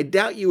 I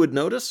doubt you would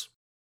notice,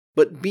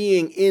 but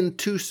being in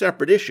 2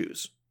 separate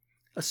issues,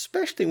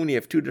 especially when you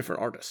have 2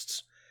 different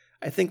artists,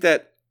 I think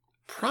that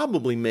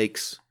probably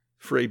makes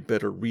for a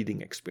better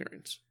reading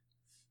experience.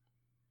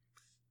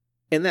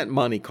 And that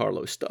Monte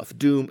Carlo stuff,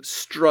 Doom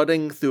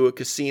strutting through a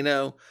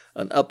casino,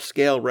 an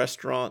upscale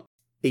restaurant,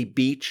 a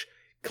beach,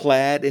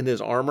 clad in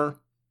his armor,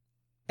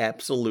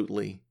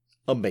 absolutely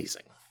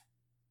amazing.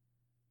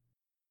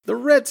 The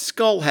Red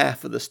Skull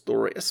half of the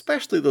story,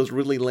 especially those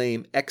really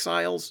lame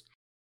exiles,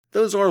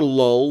 those are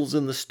lulls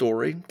in the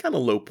story, kind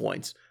of low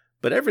points,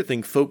 but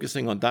everything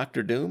focusing on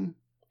Dr. Doom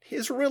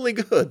is really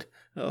good,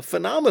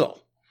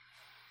 phenomenal.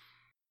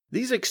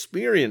 These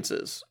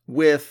experiences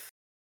with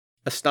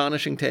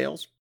Astonishing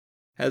Tales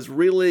has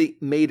really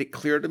made it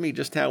clear to me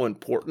just how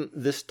important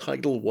this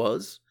title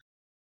was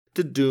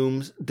to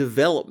Doom's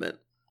development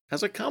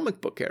as a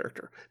comic book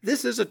character.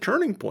 This is a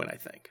turning point, I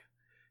think.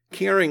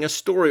 Carrying a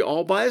story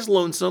all by his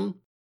lonesome,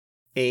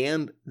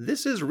 and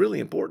this is really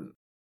important,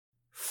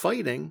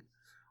 fighting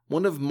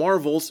one of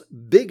Marvel's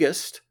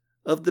biggest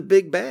of the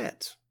big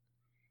bads.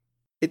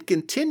 It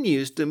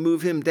continues to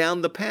move him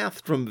down the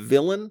path from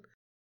villain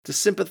to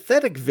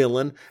sympathetic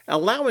villain,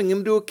 allowing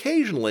him to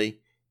occasionally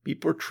be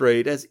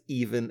portrayed as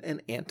even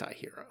an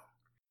anti-hero.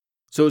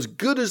 So as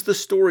good as the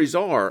stories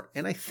are,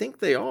 and I think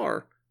they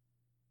are,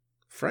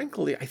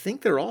 frankly, I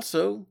think they're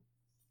also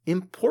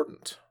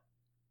important.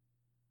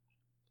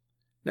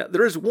 Now,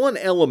 there is one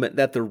element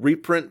that the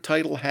reprint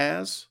title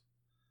has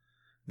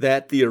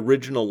that the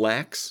original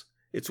lacks.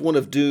 It's one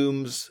of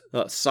Doom's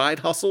side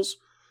hustles,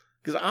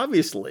 because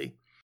obviously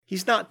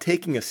he's not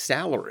taking a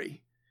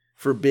salary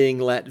for being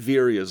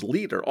Latveria's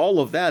leader.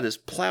 All of that is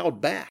plowed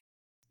back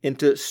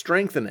into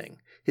strengthening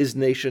his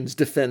nation's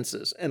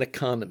defenses and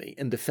economy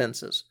and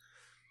defenses.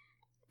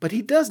 But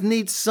he does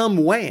need some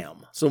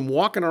wham, some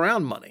walking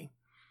around money,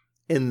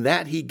 and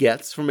that he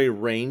gets from a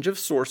range of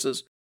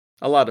sources.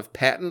 A lot of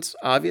patents,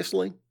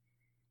 obviously,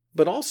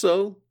 but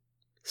also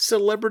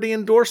celebrity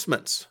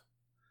endorsements.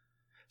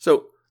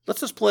 So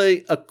let's just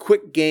play a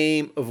quick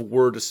game of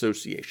word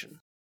association.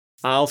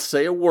 I'll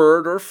say a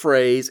word or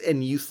phrase,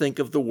 and you think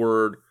of the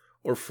word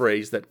or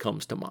phrase that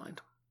comes to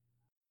mind.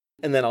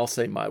 And then I'll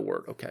say my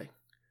word, okay?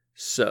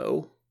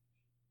 So,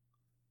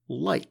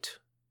 light.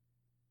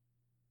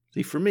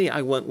 See, for me,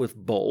 I went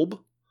with bulb,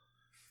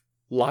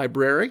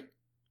 library,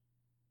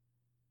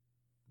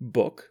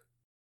 book,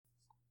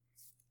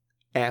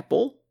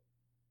 apple,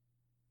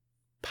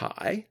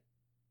 pie,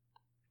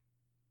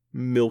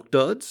 milk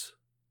duds,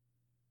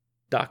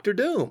 Dr.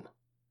 Doom.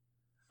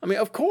 I mean,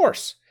 of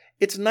course,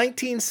 it's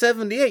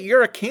 1978.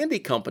 You're a candy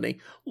company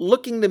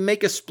looking to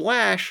make a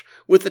splash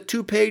with a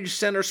 2-page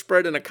center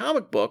spread in a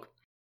comic book,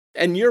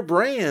 and your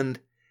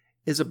brand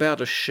is about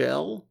a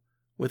shell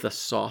with a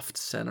soft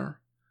center.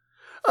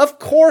 Of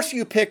course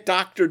you pick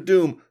Dr.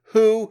 Doom.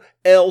 Who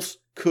else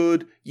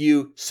could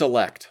you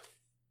select?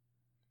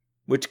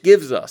 Which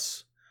gives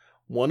us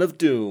one of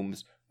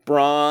Doom's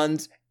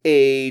Bronze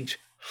Age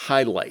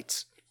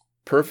highlights.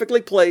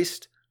 Perfectly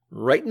placed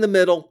right in the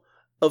middle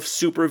of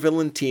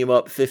Supervillain Team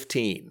Up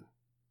 15.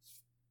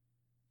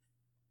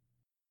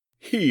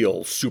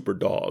 Heel, Super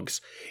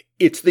Dogs.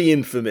 It's the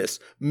infamous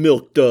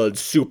Milk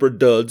Duds Super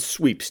Duds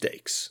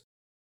sweepstakes.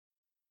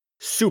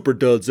 Super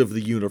duds of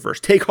the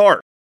universe, take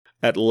heart.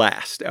 At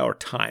last our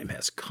time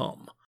has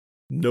come.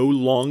 No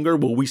longer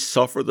will we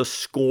suffer the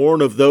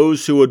scorn of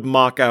those who would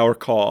mock our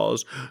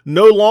cause.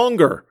 No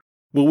longer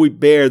will we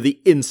bear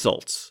the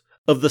insults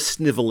of the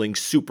sniveling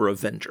super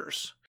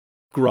avengers,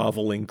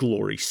 groveling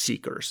glory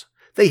seekers.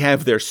 They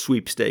have their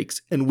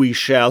sweepstakes, and we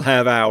shall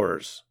have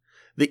ours.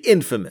 The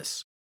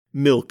infamous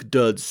Milk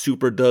Duds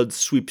Super Duds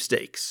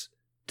sweepstakes,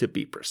 to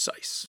be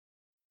precise.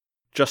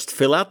 Just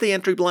fill out the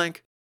entry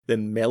blank,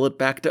 then mail it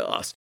back to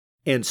us,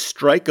 and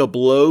strike a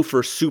blow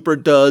for Super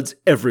Duds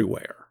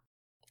everywhere.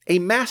 A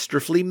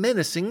masterfully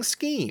menacing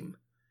scheme.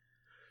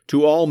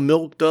 To all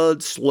Milk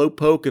Duds,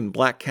 Slowpoke, and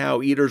Black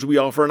Cow eaters, we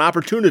offer an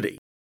opportunity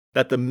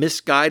that the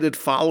misguided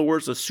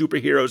followers of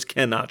superheroes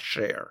cannot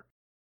share.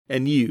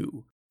 And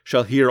you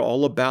shall hear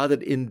all about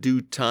it in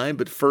due time,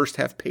 but first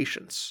have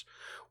patience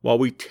while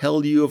we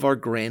tell you of our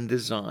grand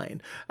design.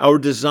 Our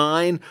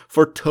design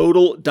for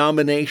total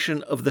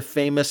domination of the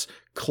famous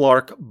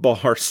Clark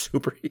Bar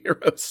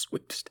superhero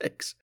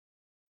sweepstakes.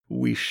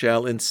 We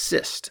shall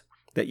insist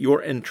that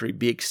your entry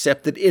be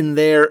accepted in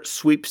their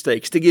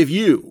sweepstakes to give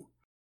you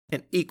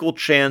an equal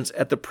chance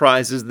at the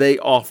prizes they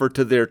offer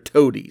to their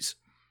toadies.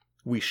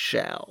 We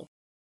shall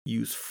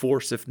use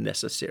force if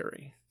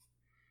necessary.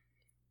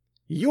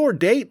 Your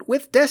date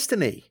with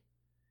destiny.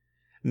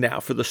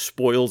 Now for the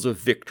spoils of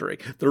victory,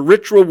 the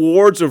rich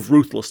rewards of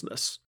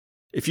ruthlessness.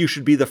 If you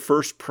should be the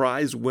first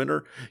prize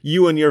winner,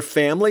 you and your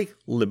family,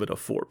 limit of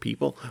 4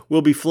 people,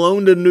 will be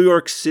flown to New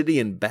York City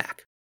and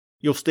back.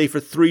 You'll stay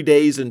for 3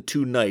 days and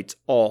 2 nights,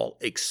 all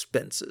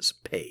expenses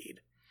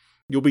paid.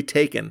 You'll be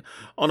taken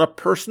on a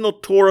personal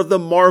tour of the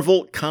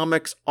Marvel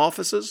Comics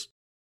offices,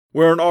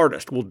 where an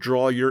artist will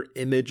draw your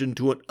image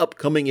into an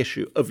upcoming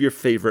issue of your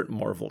favorite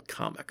Marvel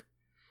comic.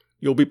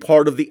 You'll be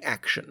part of the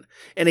action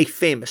in a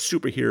famous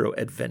superhero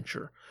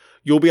adventure.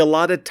 You'll be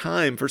allotted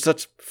time for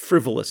such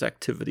frivolous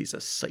activities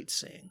as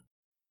sightseeing.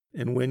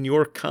 And when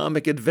your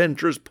comic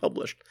adventure is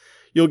published,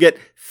 you'll get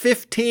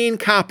 15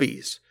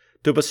 copies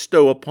to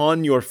bestow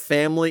upon your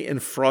family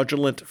and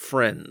fraudulent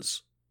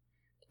friends.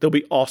 They'll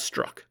be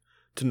awestruck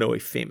to know a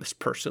famous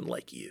person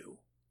like you.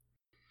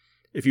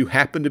 If you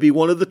happen to be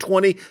one of the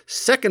 20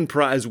 second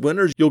prize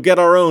winners, you'll get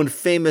our own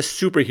famous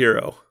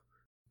superhero,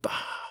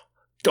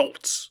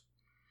 Dolts,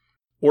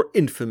 or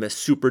infamous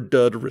Super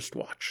Dud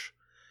wristwatch.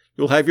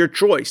 You'll have your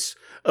choice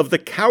of the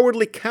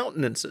cowardly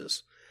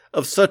countenances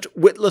of such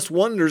witless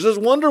wonders as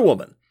Wonder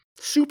Woman,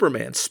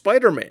 Superman,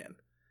 Spider-Man,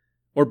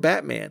 or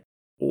Batman,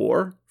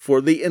 or,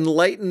 for the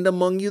enlightened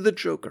among you, the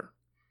Joker.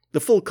 The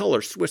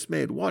full-color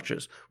Swiss-made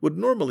watches would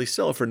normally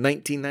sell for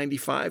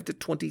 $19.95 to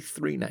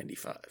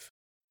 $23.95.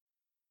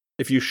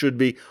 If you should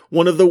be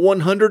one of the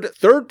 100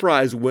 third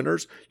prize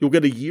winners, you'll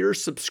get a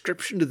year's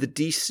subscription to the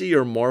DC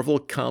or Marvel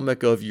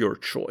comic of your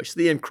choice.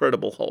 The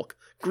Incredible Hulk,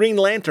 Green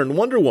Lantern,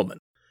 Wonder Woman,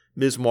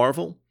 Ms.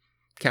 Marvel,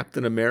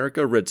 Captain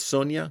America, Red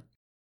Sonja,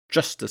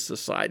 Justice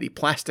Society,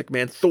 Plastic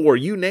Man, Thor,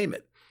 you name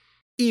it.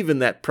 Even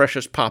that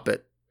precious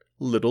poppet,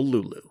 Little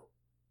Lulu.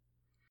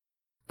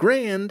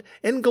 Grand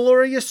and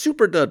glorious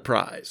Super Dud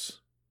prize.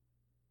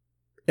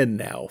 And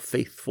now,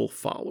 faithful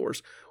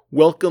followers,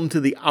 welcome to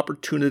the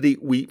opportunity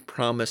we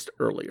promised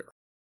earlier.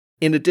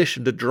 In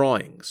addition to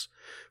drawings,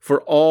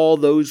 for all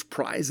those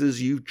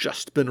prizes you've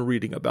just been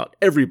reading about,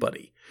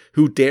 everybody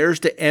who dares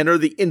to enter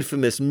the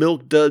infamous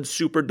Milk Dud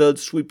Super Dud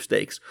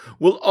sweepstakes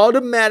will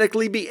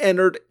automatically be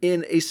entered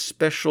in a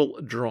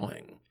special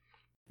drawing.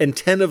 And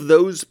 10 of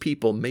those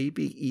people,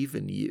 maybe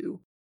even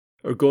you,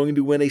 are going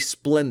to win a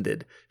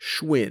splendid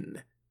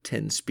Schwinn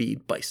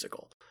 10-speed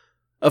bicycle.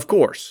 Of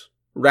course,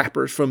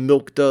 rappers from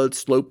Milk Dud,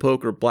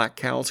 Slowpoke, or Black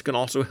Cows can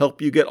also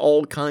help you get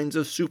all kinds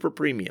of super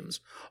premiums.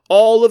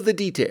 All of the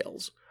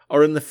details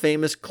are in the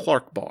famous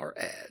Clark Bar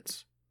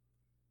ads.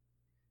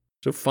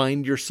 So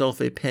find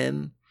yourself a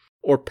pen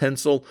or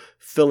pencil,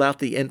 fill out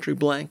the entry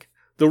blank.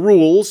 The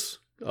rules,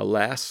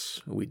 alas,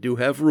 we do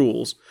have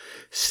rules,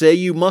 say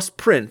you must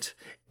print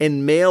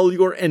and mail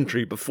your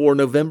entry before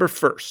November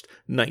 1st,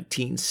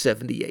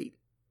 1978.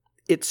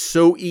 It's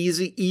so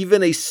easy,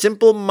 even a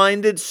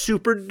simple-minded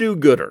super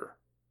do-gooder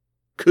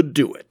could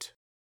do it.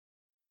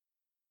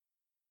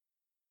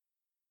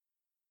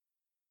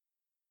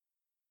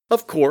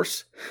 Of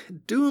course,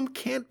 Doom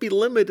can't be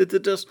limited to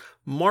just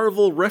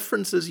Marvel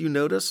references, you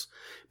notice,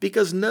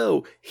 because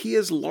no, he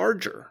is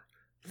larger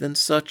than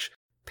such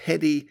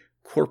petty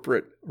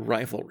corporate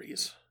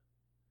rivalries.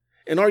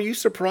 And are you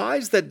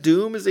surprised that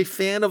Doom is a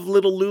fan of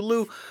Little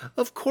Lulu?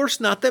 Of course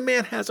not. The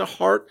man has a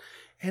heart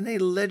and a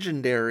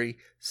legendary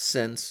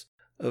sense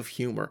of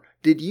humor.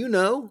 Did you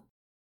know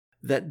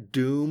that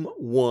Doom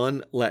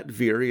won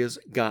Latveria's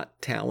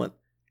Got Talent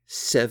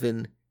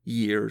 7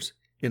 years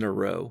in a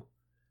row?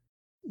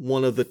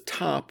 One of the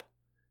top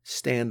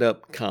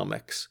stand-up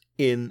comics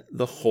in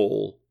the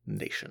whole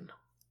nation.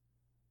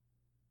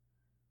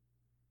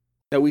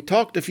 Now, we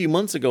talked a few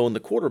months ago in the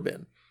Quarter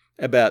Bin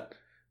about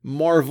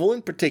Marvel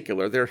in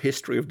particular, their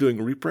history of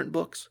doing reprint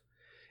books,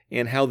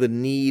 and how the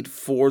need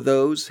for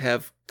those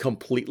have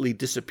completely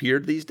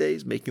disappeared these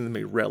days, making them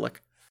a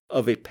relic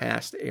of a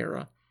past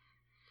era.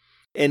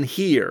 And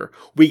here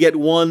we get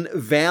one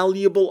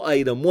valuable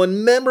item,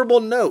 one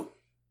memorable note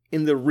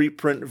in the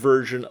reprint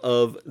version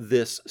of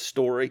this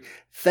story.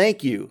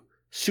 Thank you,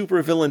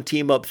 Supervillain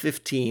Team Up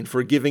 15,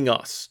 for giving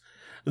us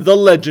the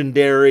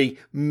legendary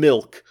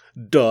Milk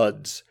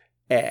Duds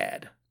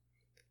ad.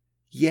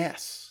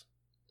 Yes,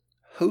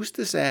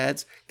 Hostess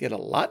ads get a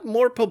lot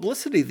more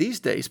publicity these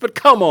days, but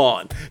come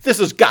on, this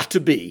has got to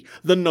be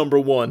the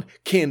 #1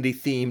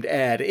 candy-themed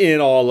ad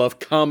in all of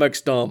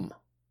comicsdom.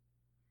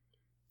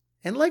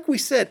 And like we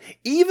said,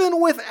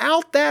 even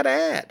without that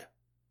ad,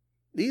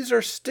 these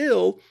are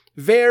still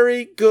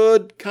very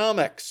good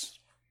comics.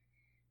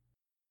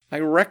 I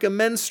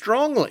recommend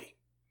strongly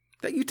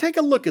that you take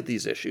a look at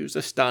these issues,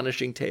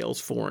 Astonishing Tales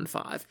 4 and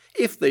 5,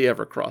 if they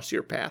ever cross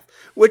your path,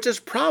 which is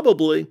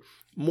probably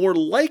more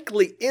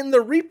likely in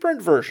the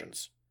reprint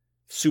versions,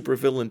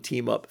 Supervillain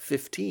Team Up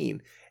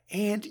 15,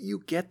 and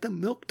you get the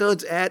Milk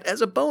Duds ad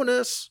as a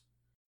bonus.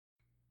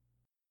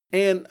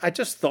 And I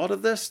just thought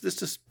of this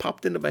just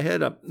popped into my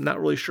head, I'm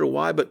not really sure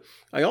why, but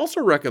I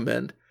also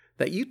recommend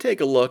that you take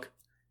a look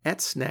at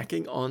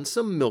snacking on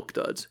some Milk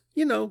Duds,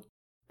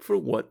 for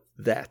what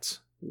that's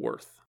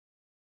worth.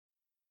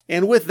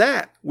 And with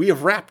that, we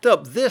have wrapped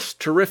up this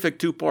terrific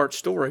 2-part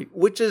story,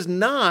 which is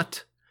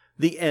not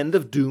the end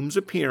of Doom's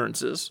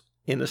appearances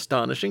in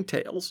Astonishing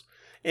Tales,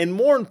 and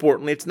more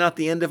importantly, it's not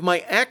the end of my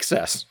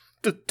access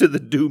to the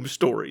Doom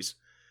stories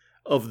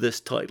of this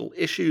title.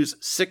 Issues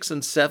 6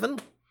 and 7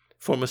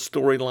 form a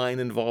storyline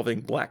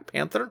involving Black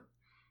Panther,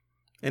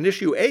 and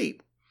issue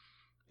 8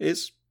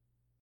 is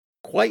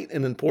quite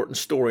an important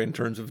story in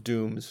terms of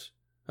Doom's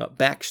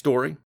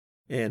backstory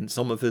and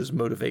some of his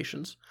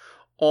motivations.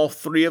 All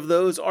 3 of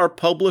those are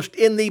published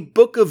in the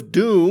Book of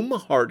Doom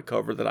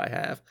hardcover that I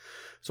have.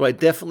 So I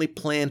definitely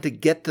plan to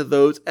get to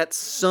those at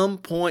some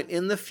point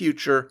in the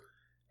future.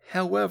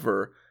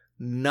 However,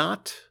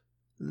 not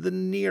the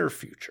near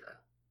future.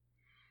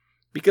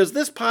 Because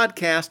this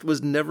podcast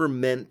was never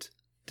meant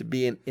to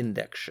be an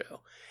index show.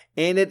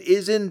 And it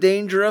is in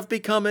danger of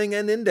becoming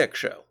an index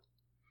show.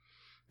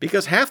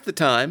 Because half the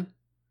time,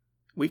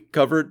 we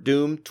cover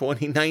Doom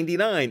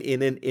 2099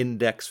 in an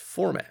index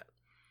format.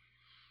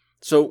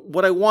 So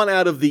what I want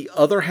out of the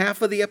other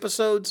half of the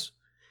episodes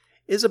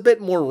is a bit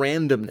more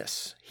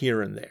randomness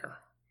here and there.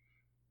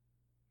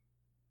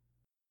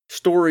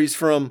 Stories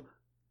from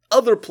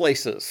other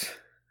places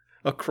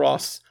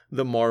across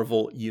the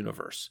Marvel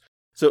universe.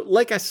 So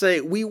like I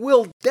say, we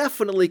will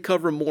definitely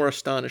cover more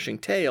Astonishing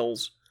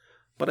Tales,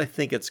 but I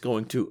think it's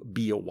going to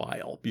be a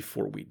while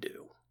before we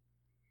do.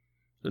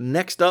 So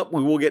next up,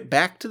 we will get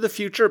back to the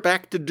future,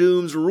 back to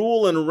Doom's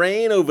rule and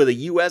reign over the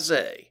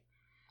USA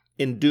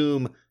in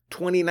Doom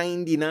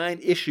 2099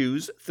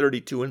 issues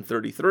 32 and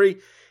 33,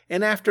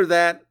 and after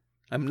that,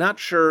 I'm not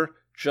sure,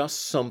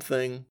 just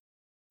something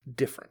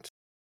different.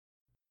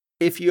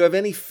 If you have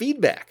any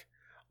feedback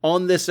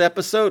on this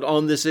episode,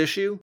 on this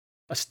issue,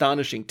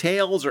 Astonishing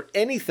Tales, or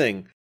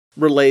anything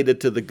related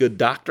to the Good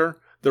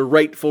Doctor, the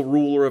rightful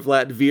ruler of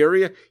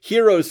Latveria,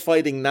 heroes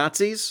fighting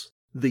Nazis,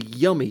 the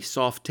yummy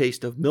soft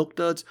taste of Milk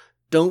Duds,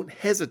 don't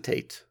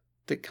hesitate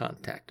to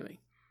contact me.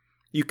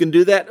 You can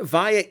do that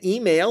via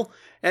email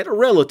at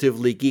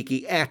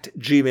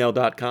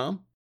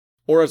relativelygeeky@gmail.com,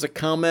 or as a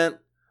comment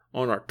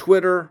on our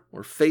Twitter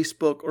or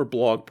Facebook or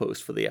blog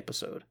post for the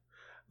episode.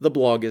 The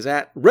blog is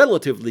at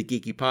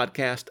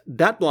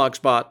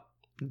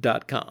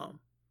relativelygeekypodcast.blogspot.com.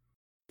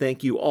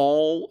 Thank you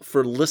all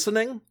for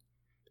listening.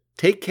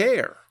 Take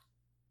care.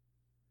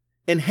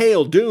 And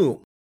hail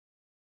Doom!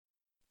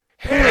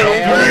 Hail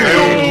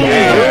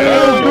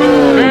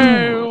Doom!